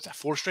right now. What's that?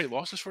 4 straight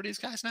losses for these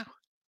guys now.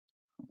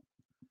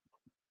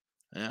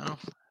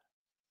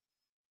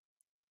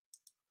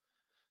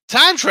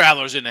 Time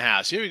travelers in the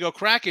house. Here we go.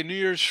 Cracking New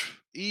Year's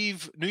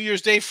Eve, New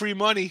Year's Day free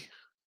money.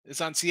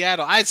 It's on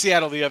Seattle. I had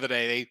Seattle the other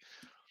day.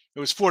 It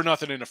was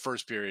 4-0 in the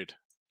first period.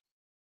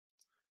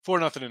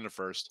 4-0 in the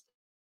first.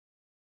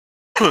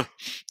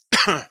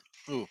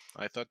 Ooh,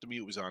 I thought the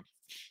mute was on.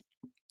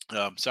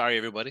 Sorry,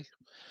 everybody.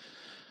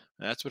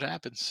 That's what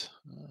happens.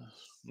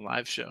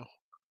 Live show.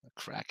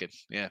 Kraken.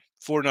 Yeah.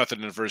 4-0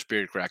 in the first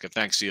period, Kraken.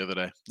 Thanks the other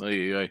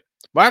day.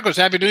 Marcos,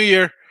 Happy New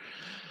Year.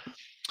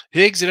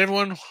 Higgs and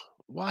everyone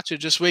watching,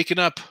 just waking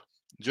up.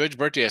 Enjoyed your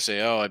birthday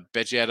essay. Oh, I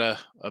bet you had a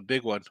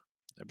big one.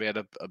 I bet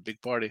you had a big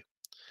party.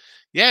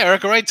 Yeah,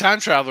 Erica Wright, time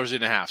travelers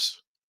in the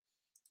house.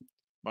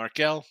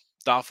 Markel,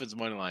 Dolphins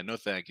money line. No,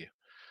 thank you.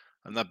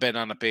 I'm not betting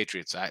on the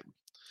Patriots. I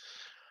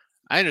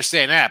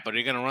understand that, but are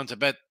you going to run to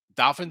bet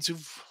Dolphins?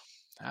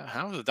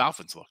 How have the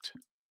Dolphins looked?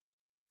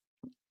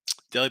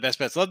 Daily best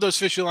bets. Love those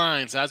fishy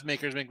lines. Odds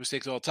makers make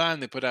mistakes all the time.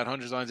 They put out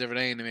hundreds of lines every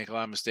day, and they make a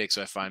lot of mistakes,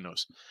 so I find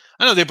those.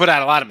 I know they put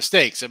out a lot of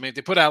mistakes. I mean, if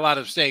they put out a lot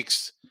of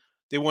mistakes,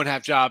 they wouldn't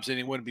have jobs, and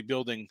they wouldn't be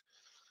building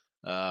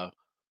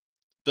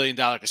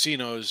billion-dollar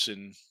casinos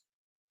in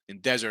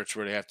deserts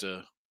where they have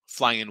to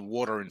fly in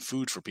water and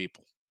food for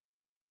people.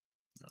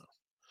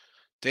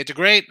 Data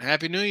great.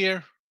 Happy New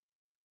Year.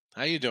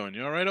 How you doing?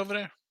 You all right over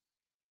there?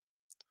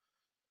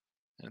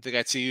 I don't think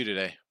I'd see you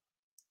today.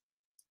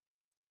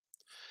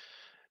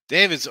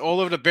 David's all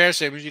over the Bears.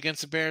 Same as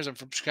against the Bears. I'm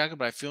from Chicago,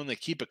 but I feel they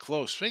keep it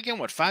close. So again,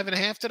 what,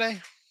 5.5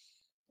 today?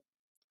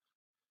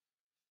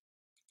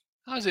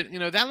 How is it?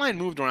 That line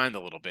moved around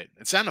a little bit.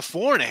 It's down to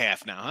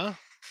 4.5 now, huh?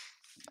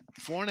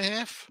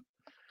 4.5?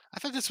 I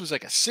thought this was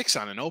like a 6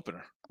 on an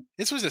opener.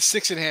 This was a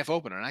 6.5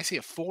 opener, and I see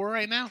a 4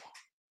 right now.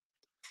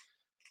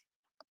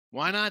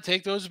 Why not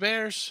take those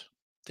Bears?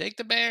 Take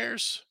the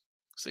Bears.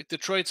 Looks like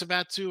Detroit's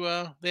about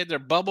to, they had their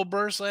bubble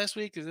burst last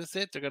week. Is this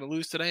it? They're going to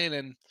lose today and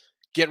then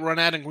get run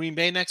out in Green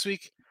Bay next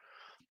week?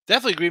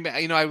 Definitely Green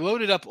Bay. I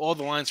loaded up all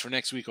the lines for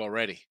next week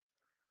already.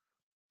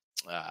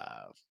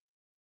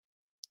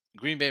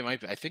 Green Bay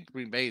might be, I think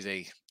Green Bay is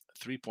a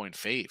 3-point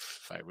fave,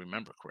 if I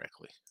remember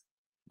correctly.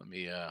 Let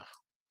me,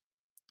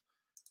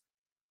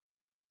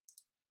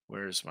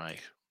 Where's my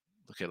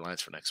look at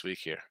lines for next week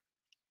here?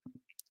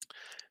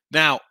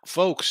 Now,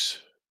 folks,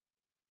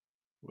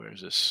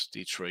 where's this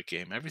Detroit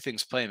game?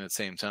 Everything's playing at the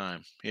same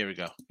time. Here we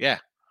go. Yeah,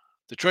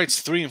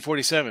 Detroit's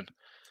 3-47.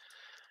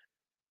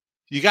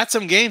 You got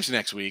some games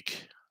next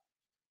week.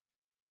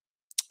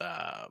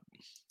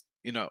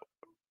 You know,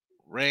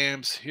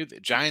 Rams here, the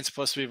Giants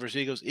 +3 versus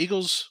Eagles.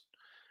 Eagles,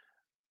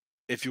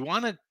 if you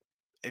want to,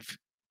 if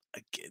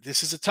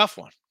this is a tough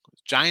one.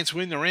 Giants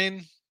win, they're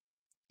in.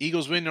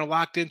 Eagles win, they're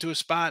locked into a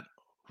spot.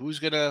 Who's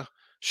gonna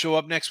show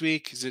up next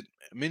week? Is it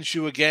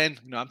Minshew again?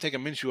 I'm taking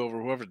Minshew over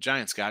whoever the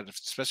Giants got,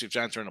 especially if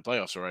Giants are in the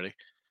playoffs already.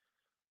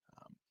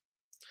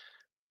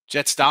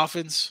 Jets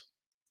Dolphins.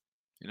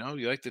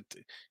 You like the.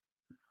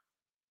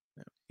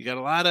 You got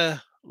a lot of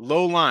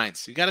low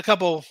lines. You got a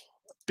couple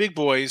big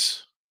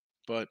boys,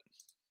 but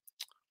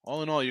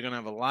all in all, you're gonna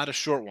have a lot of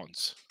short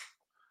ones.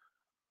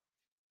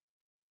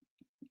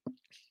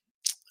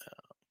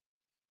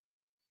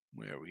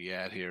 Where are we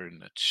at here in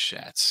the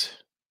chats?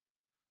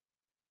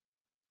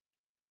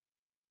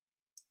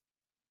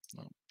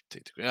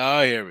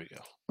 Oh, here we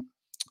go.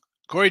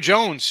 Corey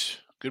Jones,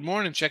 good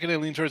morning. Checking in,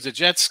 lean towards the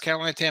Jets,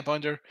 Carolina, Tampa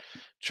under,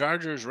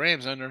 Chargers,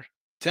 Rams under,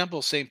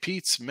 Temple, St.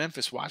 Pete's,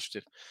 Memphis,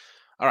 Washington.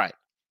 All right.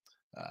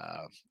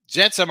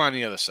 Jets, I'm on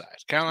the other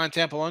side. Carolina,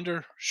 Tampa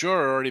under,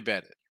 sure, already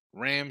bet it.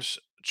 Rams,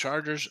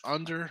 Chargers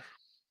under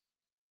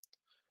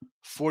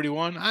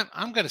 41.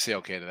 I'm going to say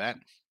okay to that.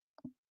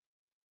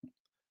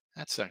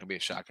 That's not going to be a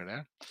shocker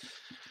there.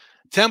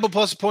 Temple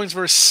plus points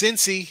versus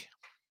Cincy.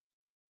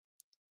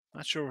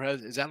 Not sure.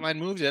 Is that line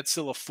moved? That's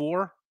still a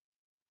 4.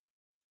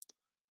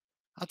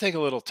 I'll take a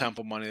little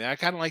Temple money there. I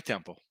kind of like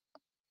Temple.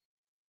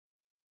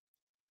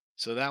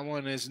 So that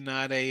one is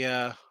not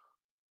a.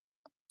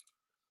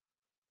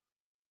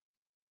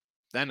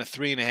 Then the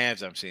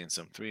 3.5s. I'm seeing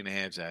some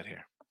 3.5s out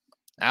here.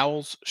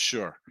 Owls,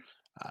 sure.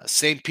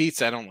 St.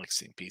 Pete's. I don't like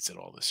St. Pete's at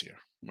all this year.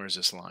 Where's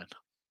this line?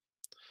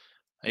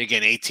 You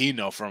get 18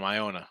 though from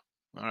Iona.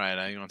 All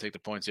right, you want to take the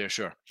points there?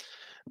 Sure.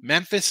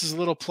 Memphis is a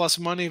little plus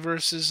money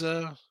versus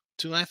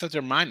Tulane. I thought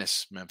they're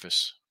minus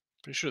Memphis.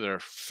 Pretty sure they're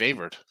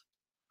favored.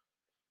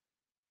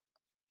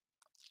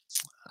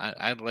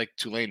 I'd like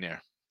Tulane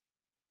there.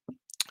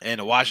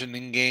 And a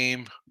Washington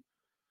game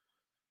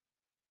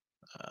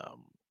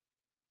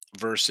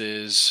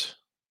versus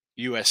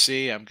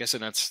USC. I'm guessing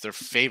they're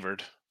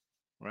favored,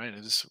 right?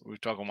 We're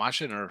talking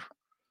Washington or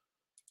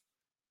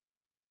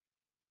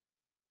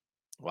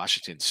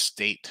Washington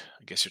State?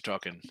 I guess you're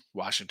talking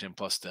Washington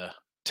plus the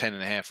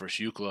 10.5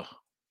 versus UCLA.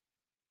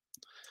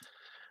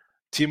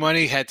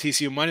 T-Money had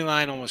TCU money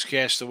line, almost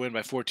cashed the win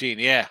by 14.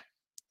 Yeah.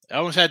 I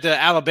almost had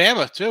the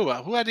Alabama, too.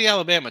 Who had the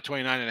Alabama?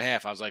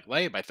 29.5. I was like,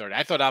 lay it by 30.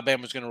 I thought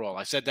Alabama was going to roll.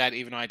 I said that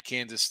even though I had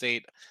Kansas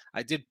State.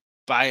 I did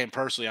buy in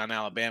personally on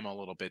Alabama a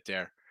little bit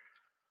there.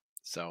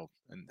 So,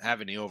 and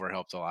having the over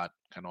helped a lot,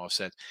 kind of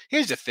offset.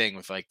 Here's the thing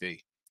with like the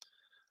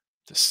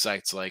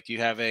sites. Like I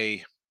have a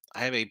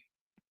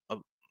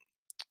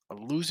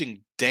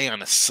losing day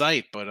on a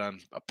site, but on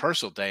a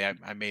personal day,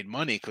 I made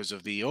money because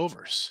of the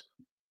overs.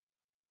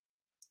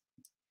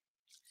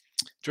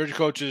 Georgia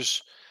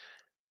coaches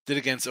did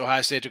against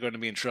Ohio State are going to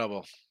be in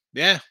trouble.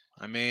 Yeah,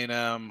 I mean,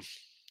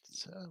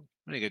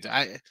 pretty good.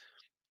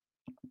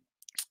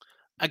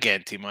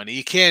 Again, T-Money,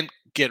 you can't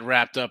get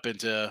wrapped up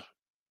into,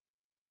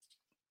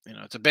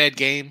 it's a bad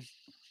game.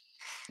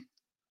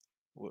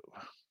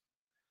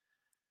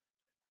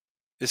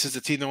 This is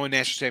the team that won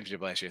national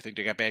championship last year. I think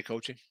they got bad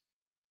coaching.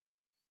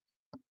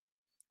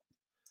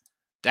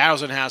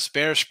 Dow's in house.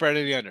 Bears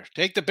spreading the under.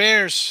 Take the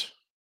Bears.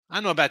 I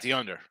know about the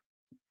under.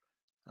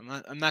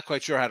 I'm not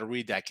quite sure how to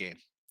read that game.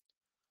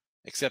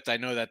 Except I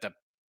know that the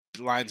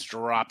line's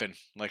dropping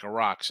like a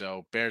rock.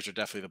 So Bears are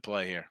definitely the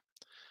play here.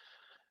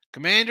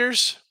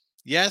 Commanders.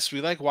 Yes, we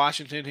like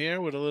Washington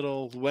here with a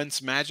little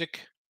Wentz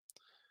magic.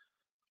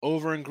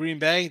 Over in Green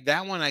Bay.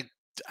 That one, I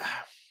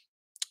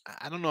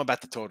don't know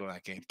about the total of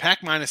that game.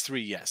 Pack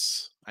 -3,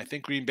 yes. I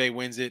think Green Bay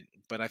wins it,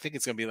 but I think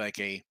it's going to be like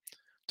a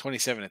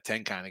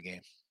 27-10 kind of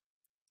game.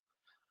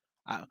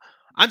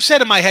 I'm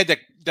set in my head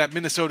that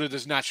Minnesota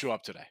does not show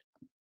up today.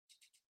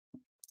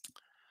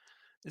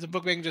 Is a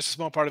bookmaking just a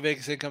small part of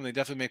Vegas income? They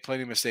definitely make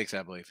plenty of mistakes,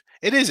 I believe.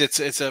 It is.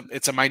 It's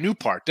a minute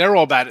part. They're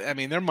all about. I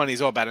mean, their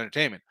money's all about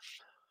entertainment.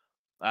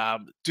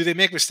 Do they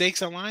make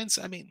mistakes on lines?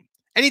 I mean,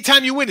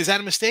 anytime you win, is that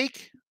a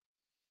mistake?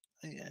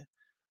 Yeah.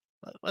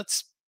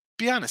 Let's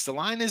be honest. The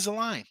line is the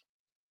line,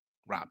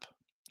 Rob.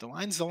 The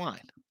line's the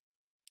line.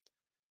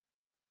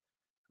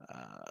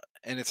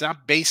 And it's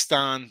not based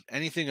on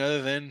anything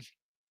other than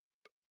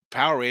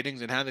power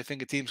ratings and how they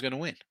think a team's going to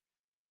win.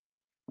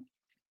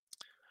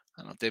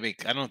 I don't know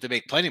if they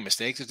make plenty of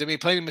mistakes. If they make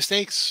plenty of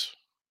mistakes,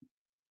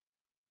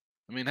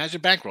 I mean, how's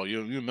your bankroll?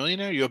 You a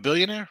millionaire? You a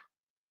billionaire?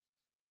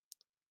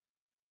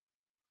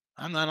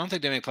 I don't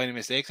think they make plenty of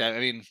mistakes. I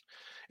mean,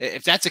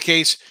 if that's the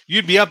case,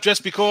 you'd be up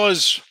just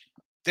because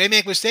they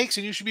make mistakes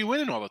and you should be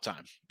winning all the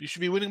time. You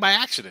should be winning by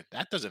accident.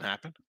 That doesn't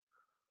happen.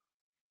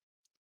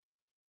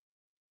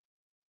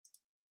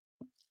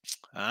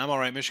 I'm all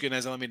right. Michigan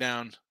hasn't let me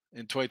down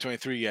in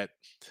 2023 yet.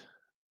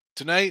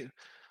 Tonight,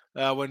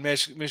 when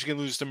Michigan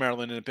loses to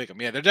Maryland in a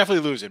pick'em. Yeah, they're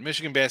definitely losing.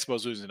 Michigan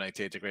basketball's losing tonight,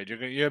 Tate the Great. You're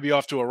gonna be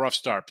off to a rough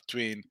start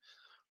between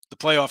the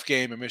playoff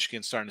game and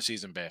Michigan starting the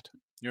season bad.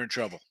 You're in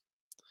trouble.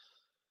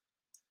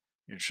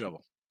 You're in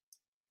trouble.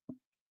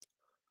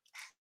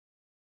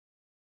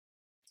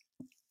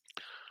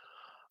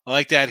 I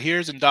like that.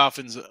 Here's and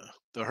Dolphins,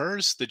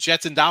 the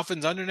Jets and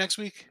Dolphins under next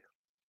week.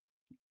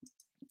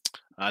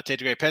 Tate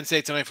the Great. Penn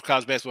State tonight for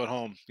college basketball at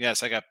home.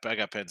 Yes, I got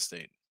Penn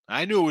State.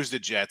 I knew it was the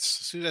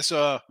Jets. As soon as I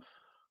saw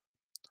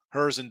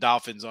Hers and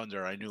Dolphins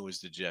under, I knew it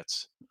was the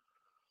Jets.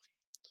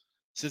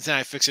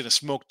 Cincinnati fixing a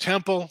smoked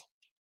Temple.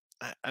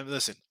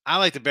 Listen, I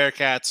like the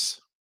Bearcats.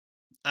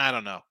 I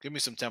don't know. Give me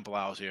some Temple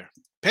Owls here.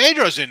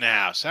 Pedro's in the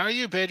house. How are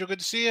you, Pedro? Good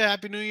to see you.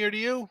 Happy New Year to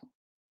you.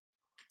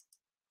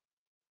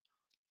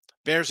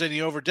 Bears in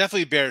the over.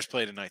 Definitely Bears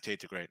play tonight. Tate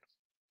the Great.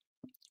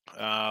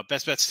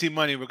 Best bets team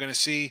money. We're going to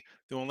see.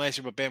 They won last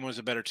year, but Bama was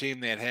a better team.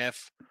 They had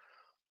half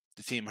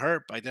the team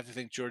hurt. I definitely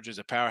think Georgia's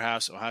a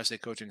powerhouse. Ohio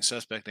State coaching a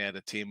suspect. They had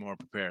the team more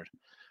prepared.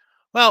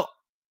 Well,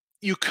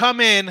 you come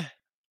in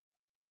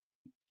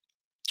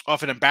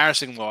off an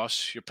embarrassing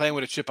loss. You're playing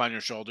with a chip on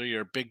your shoulder.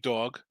 You're a big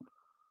dog.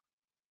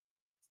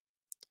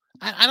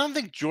 I don't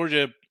think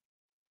Georgia.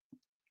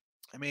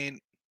 I mean,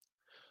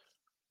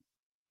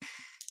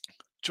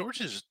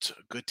 Georgia's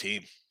a good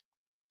team.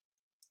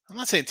 I'm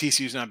not saying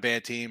TCU's not a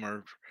bad team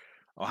or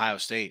Ohio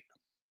State.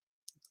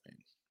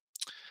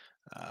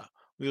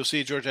 We'll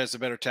see. Georgia has the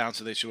better talent,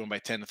 so they should win by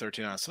 10 to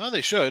 13 on us. Well,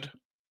 they should.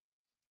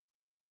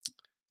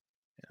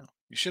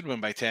 You should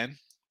win by 10.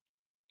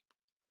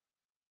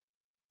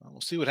 Well,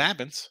 we'll see what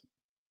happens.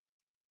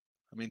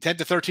 I mean, 10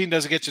 to 13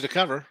 doesn't get you the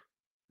cover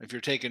if you're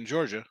taking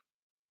Georgia.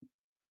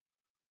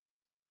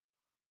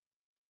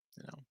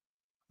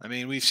 I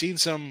mean, we've seen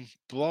some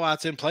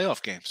blowouts in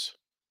playoff games.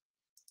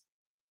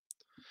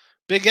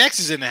 Big X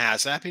is in the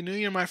house. Happy New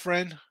Year, my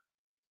friend.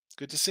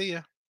 Good to see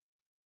you.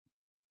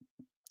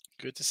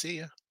 Good to see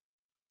you.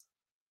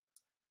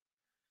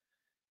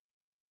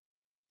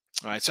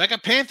 All right, so I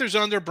got Panthers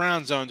under,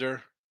 Browns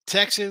under,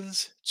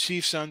 Texans,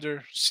 Chiefs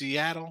under,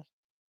 Seattle,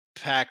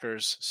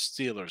 Packers,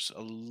 Steelers.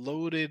 A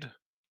loaded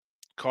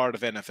card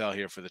of NFL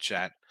here for the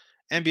chat.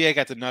 NBA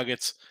got the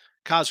Nuggets.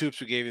 College hoops,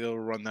 we gave you a little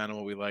rundown of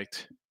what we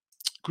liked.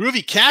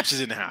 Groovy Caps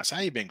is in the house. How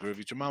you been,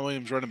 Groovy? Jamal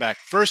Williams running back.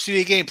 First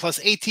CD game plus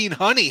 18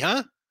 honey,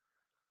 huh?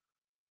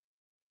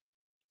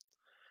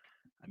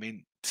 I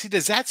mean, see,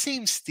 does that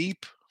seem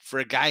steep for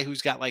a guy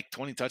who's got like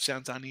 20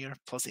 touchdowns on the year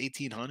plus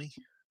 18 honey?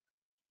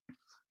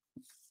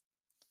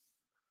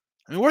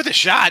 I mean, worth a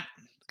shot.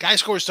 Guy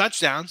scores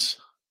touchdowns.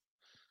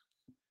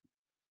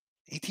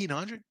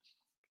 1,800?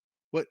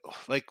 What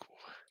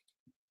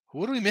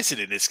are we missing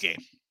in this game?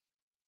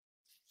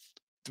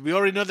 Do we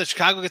already know that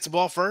Chicago gets the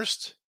ball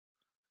first?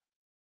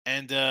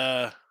 And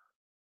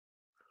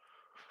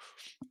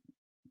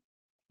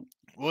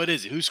what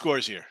is it? Who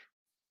scores here?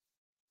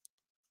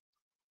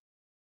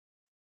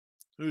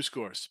 Who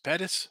scores?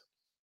 Pettis?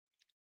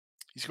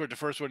 He scored the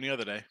first one the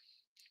other day.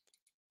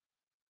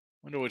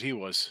 Wonder what he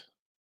was.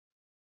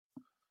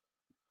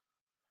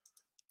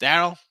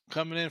 Daryl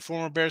coming in,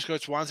 former Bears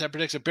coach. Wannstedt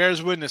predicts the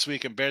Bears win this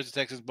week, and Bears and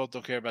Texans both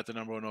don't care about the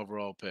number 1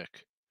 overall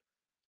pick.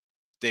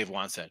 Dave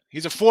Wannstedt.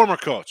 He's a former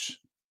coach.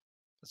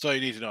 That's all you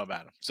need to know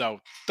about him.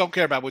 So don't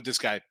care about what this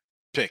guy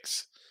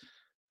picks.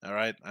 All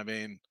right? I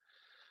mean,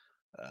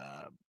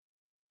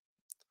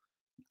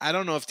 I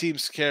don't know if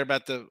teams care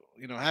about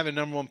having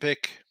number 1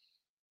 pick.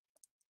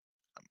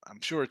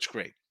 I'm sure it's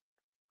great.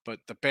 But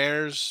the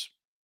Bears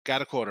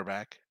got a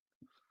quarterback.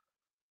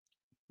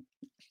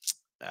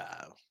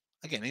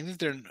 Again, even if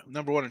they're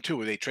number 1 or 2,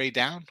 will they trade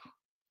down?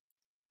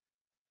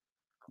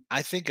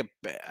 I think,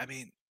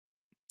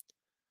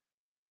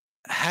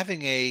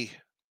 having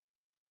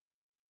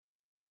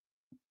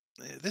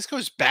this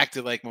goes back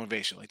to like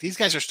motivation. Like these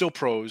guys are still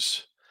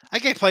pros. I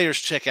get players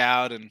check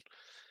out, and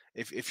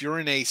if you're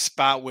in a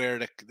spot where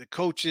the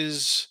coach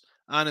is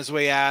on his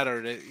way out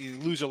or you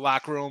lose a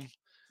locker room,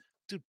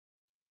 dude,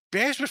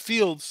 Bears with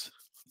Fields,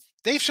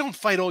 they've shown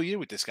fight all year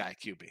with this guy at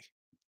QB,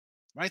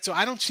 right? So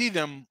I don't see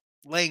them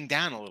laying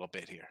down a little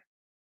bit here.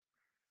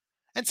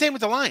 And same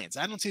with the Lions.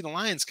 I don't see the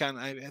Lions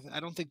I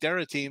don't think they're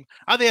a team.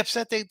 Are they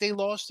upset they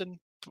lost and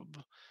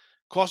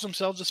cost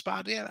themselves a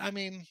spot? Yeah, I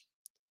mean,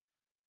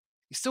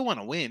 you still want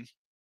to win.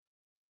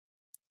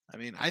 I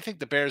mean, I think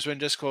the Bears win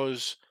just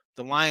because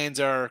the Lions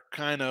are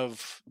kind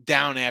of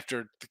down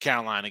after the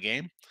Carolina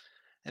game.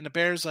 And the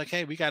Bears like,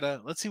 hey,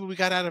 let's see what we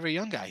got out of our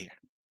young guy here.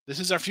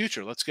 This is our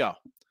future. Let's go.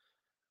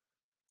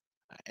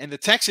 And the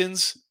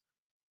Texans,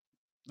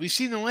 we've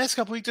seen in the last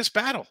couple weeks just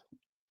battle.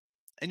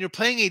 And you're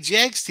playing a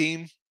Jags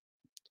team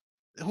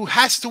who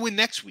has to win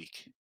next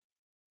week.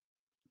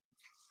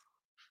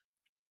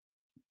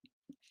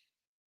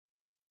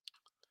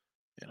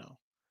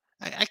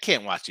 I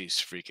can't watch these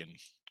freaking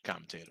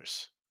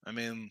commentators. I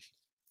mean,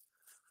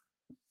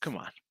 come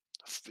on.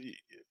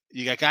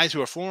 You got guys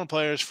who are former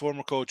players,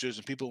 former coaches,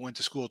 and people who went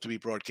to school to be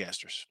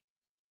broadcasters.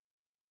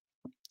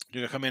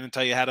 They're going to come in and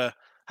tell you how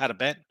to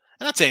bet.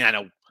 I'm not saying I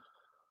know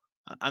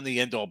I'm the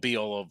end all be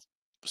all of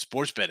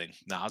sports betting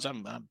knowledge.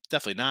 I'm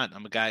definitely not.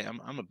 I'm a guy.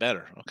 I'm a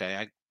bettor. Okay,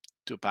 I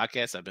do a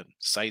podcast. I've been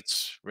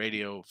sites,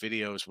 radio,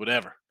 videos,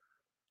 whatever.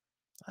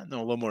 I know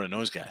a little more than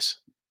those guys.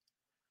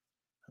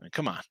 I mean,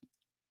 come on.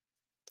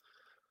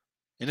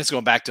 And it's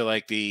going back to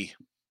like the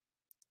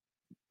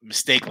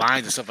mistake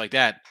lines and stuff like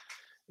that.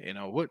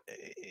 What?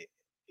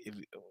 If,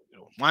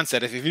 Juan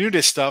said, if you knew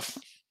this stuff,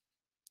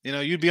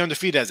 you'd be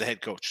undefeated as a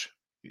head coach.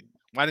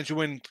 Why didn't you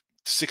win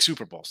 6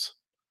 Super Bowls?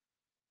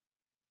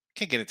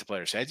 Can't get into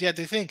players' heads. Yeah,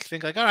 they think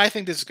like, all right, I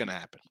think this is going to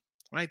happen.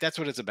 Right? That's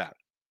what it's about.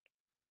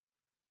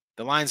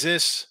 The line's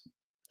this.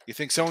 You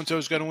think so-and-so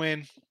is going to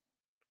win.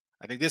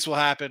 I think this will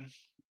happen.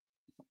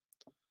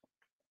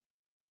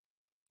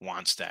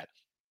 Wants that.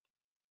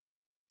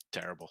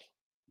 Terrible.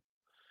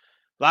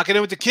 Locking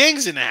in with the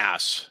Kings in the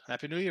house.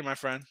 Happy New Year, my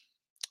friend.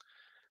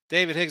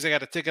 David Higgs, I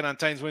got a ticket on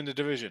Titans win the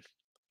division.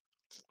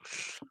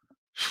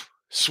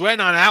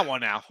 Sweating on that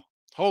one now.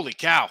 Holy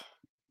cow.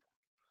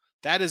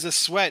 That is a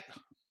sweat.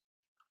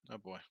 Oh,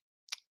 boy.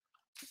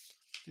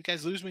 You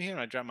guys lose me here?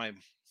 I dropped my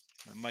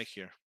mic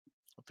here.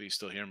 Hopefully you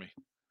still hear me.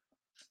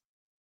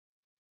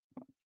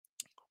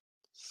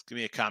 Just give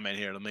me a comment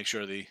here to make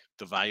sure the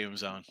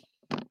volume's on.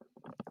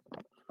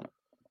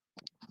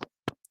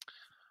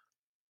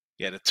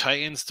 Yeah, the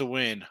Titans to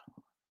win.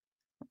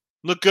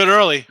 Look good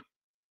early.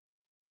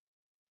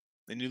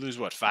 Then you lose,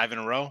 what, 5 in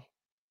a row?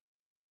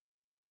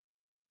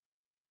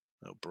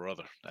 Oh,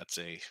 brother. That's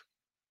a...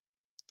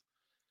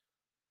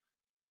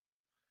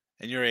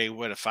 And you're a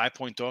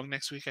 5-point dog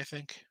next week, I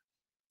think?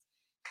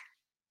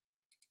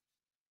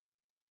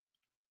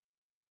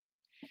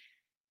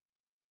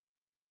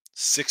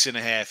 Six and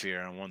a half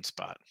here on one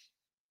spot.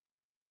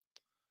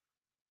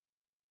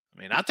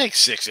 I mean, I'll take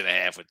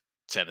 6.5 with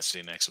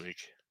Tennessee next week.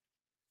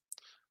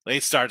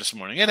 Late start this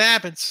morning. It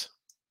happens.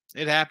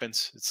 It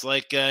happens. It's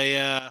like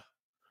a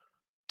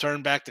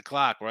turn back the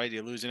clock, right?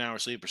 You lose an hour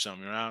of sleep or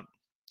something. You're out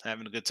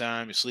having a good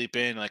time. You sleep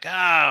in. Like,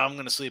 I'm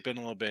going to sleep in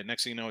a little bit.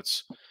 Next thing you know,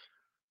 it's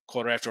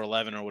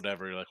 11:15 or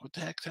whatever. You're like, what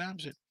the heck time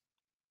is it?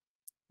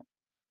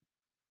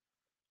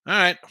 All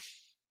right.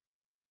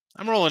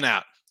 I'm rolling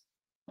out.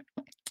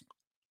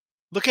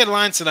 Look at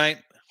lines tonight.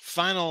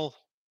 Final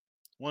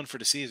one for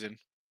the season.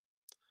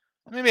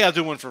 Maybe I'll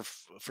do one for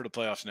the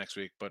playoffs next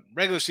week. But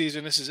regular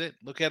season, this is it.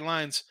 Look at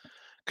lines.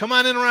 Come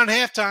on in around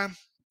halftime.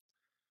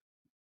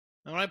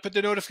 All right, put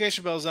the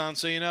notification bells on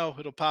so you know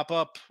it'll pop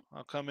up.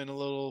 I'll come in a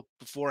little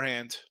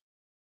beforehand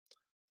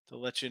to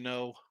let you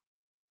know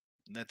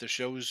that the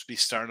shows be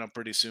starting up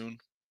pretty soon.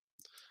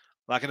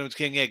 Locking in with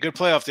King. Yeah, good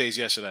playoff days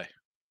yesterday.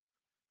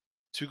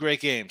 2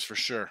 great games for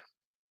sure.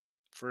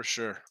 For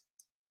sure.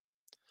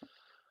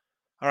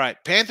 All right,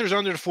 Panthers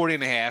under the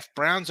 40.5,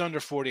 Browns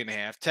under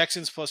 40.5,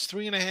 Texans plus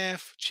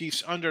 3.5,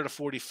 Chiefs under the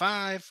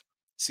 45,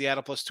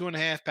 Seattle plus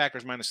 2.5,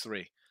 Packers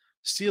 -3,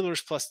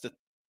 Steelers plus the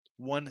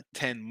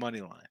 110 money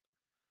line.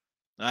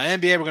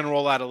 NBA, we're going to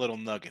roll out a little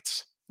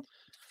nuggets.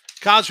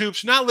 College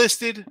hoops not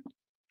listed,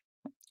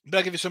 but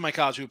I'll give you some of my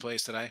college hoop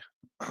plays today.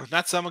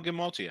 Not some, I'll give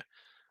them all to you.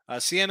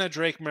 Siena,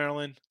 Drake,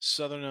 Maryland,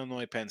 Southern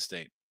Illinois, Penn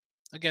State.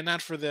 Again,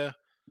 not for the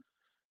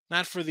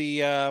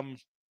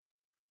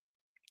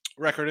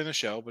record in the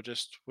show, but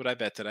just what I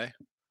bet today.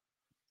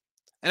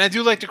 And I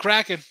do like the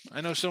Kraken. I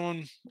know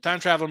someone, Time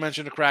Traveler,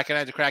 mentioned the Kraken. I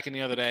had the Kraken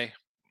the other day.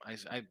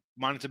 I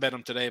wanted to bet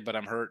them today, but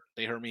I'm hurt.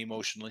 They hurt me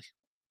emotionally.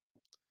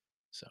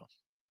 So,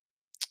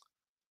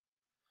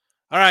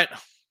 all right.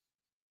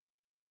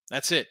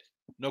 That's it.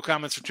 No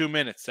comments for 2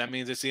 minutes. That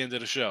means it's the end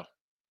of the show.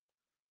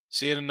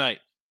 See you tonight.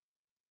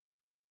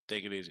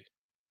 Take it easy.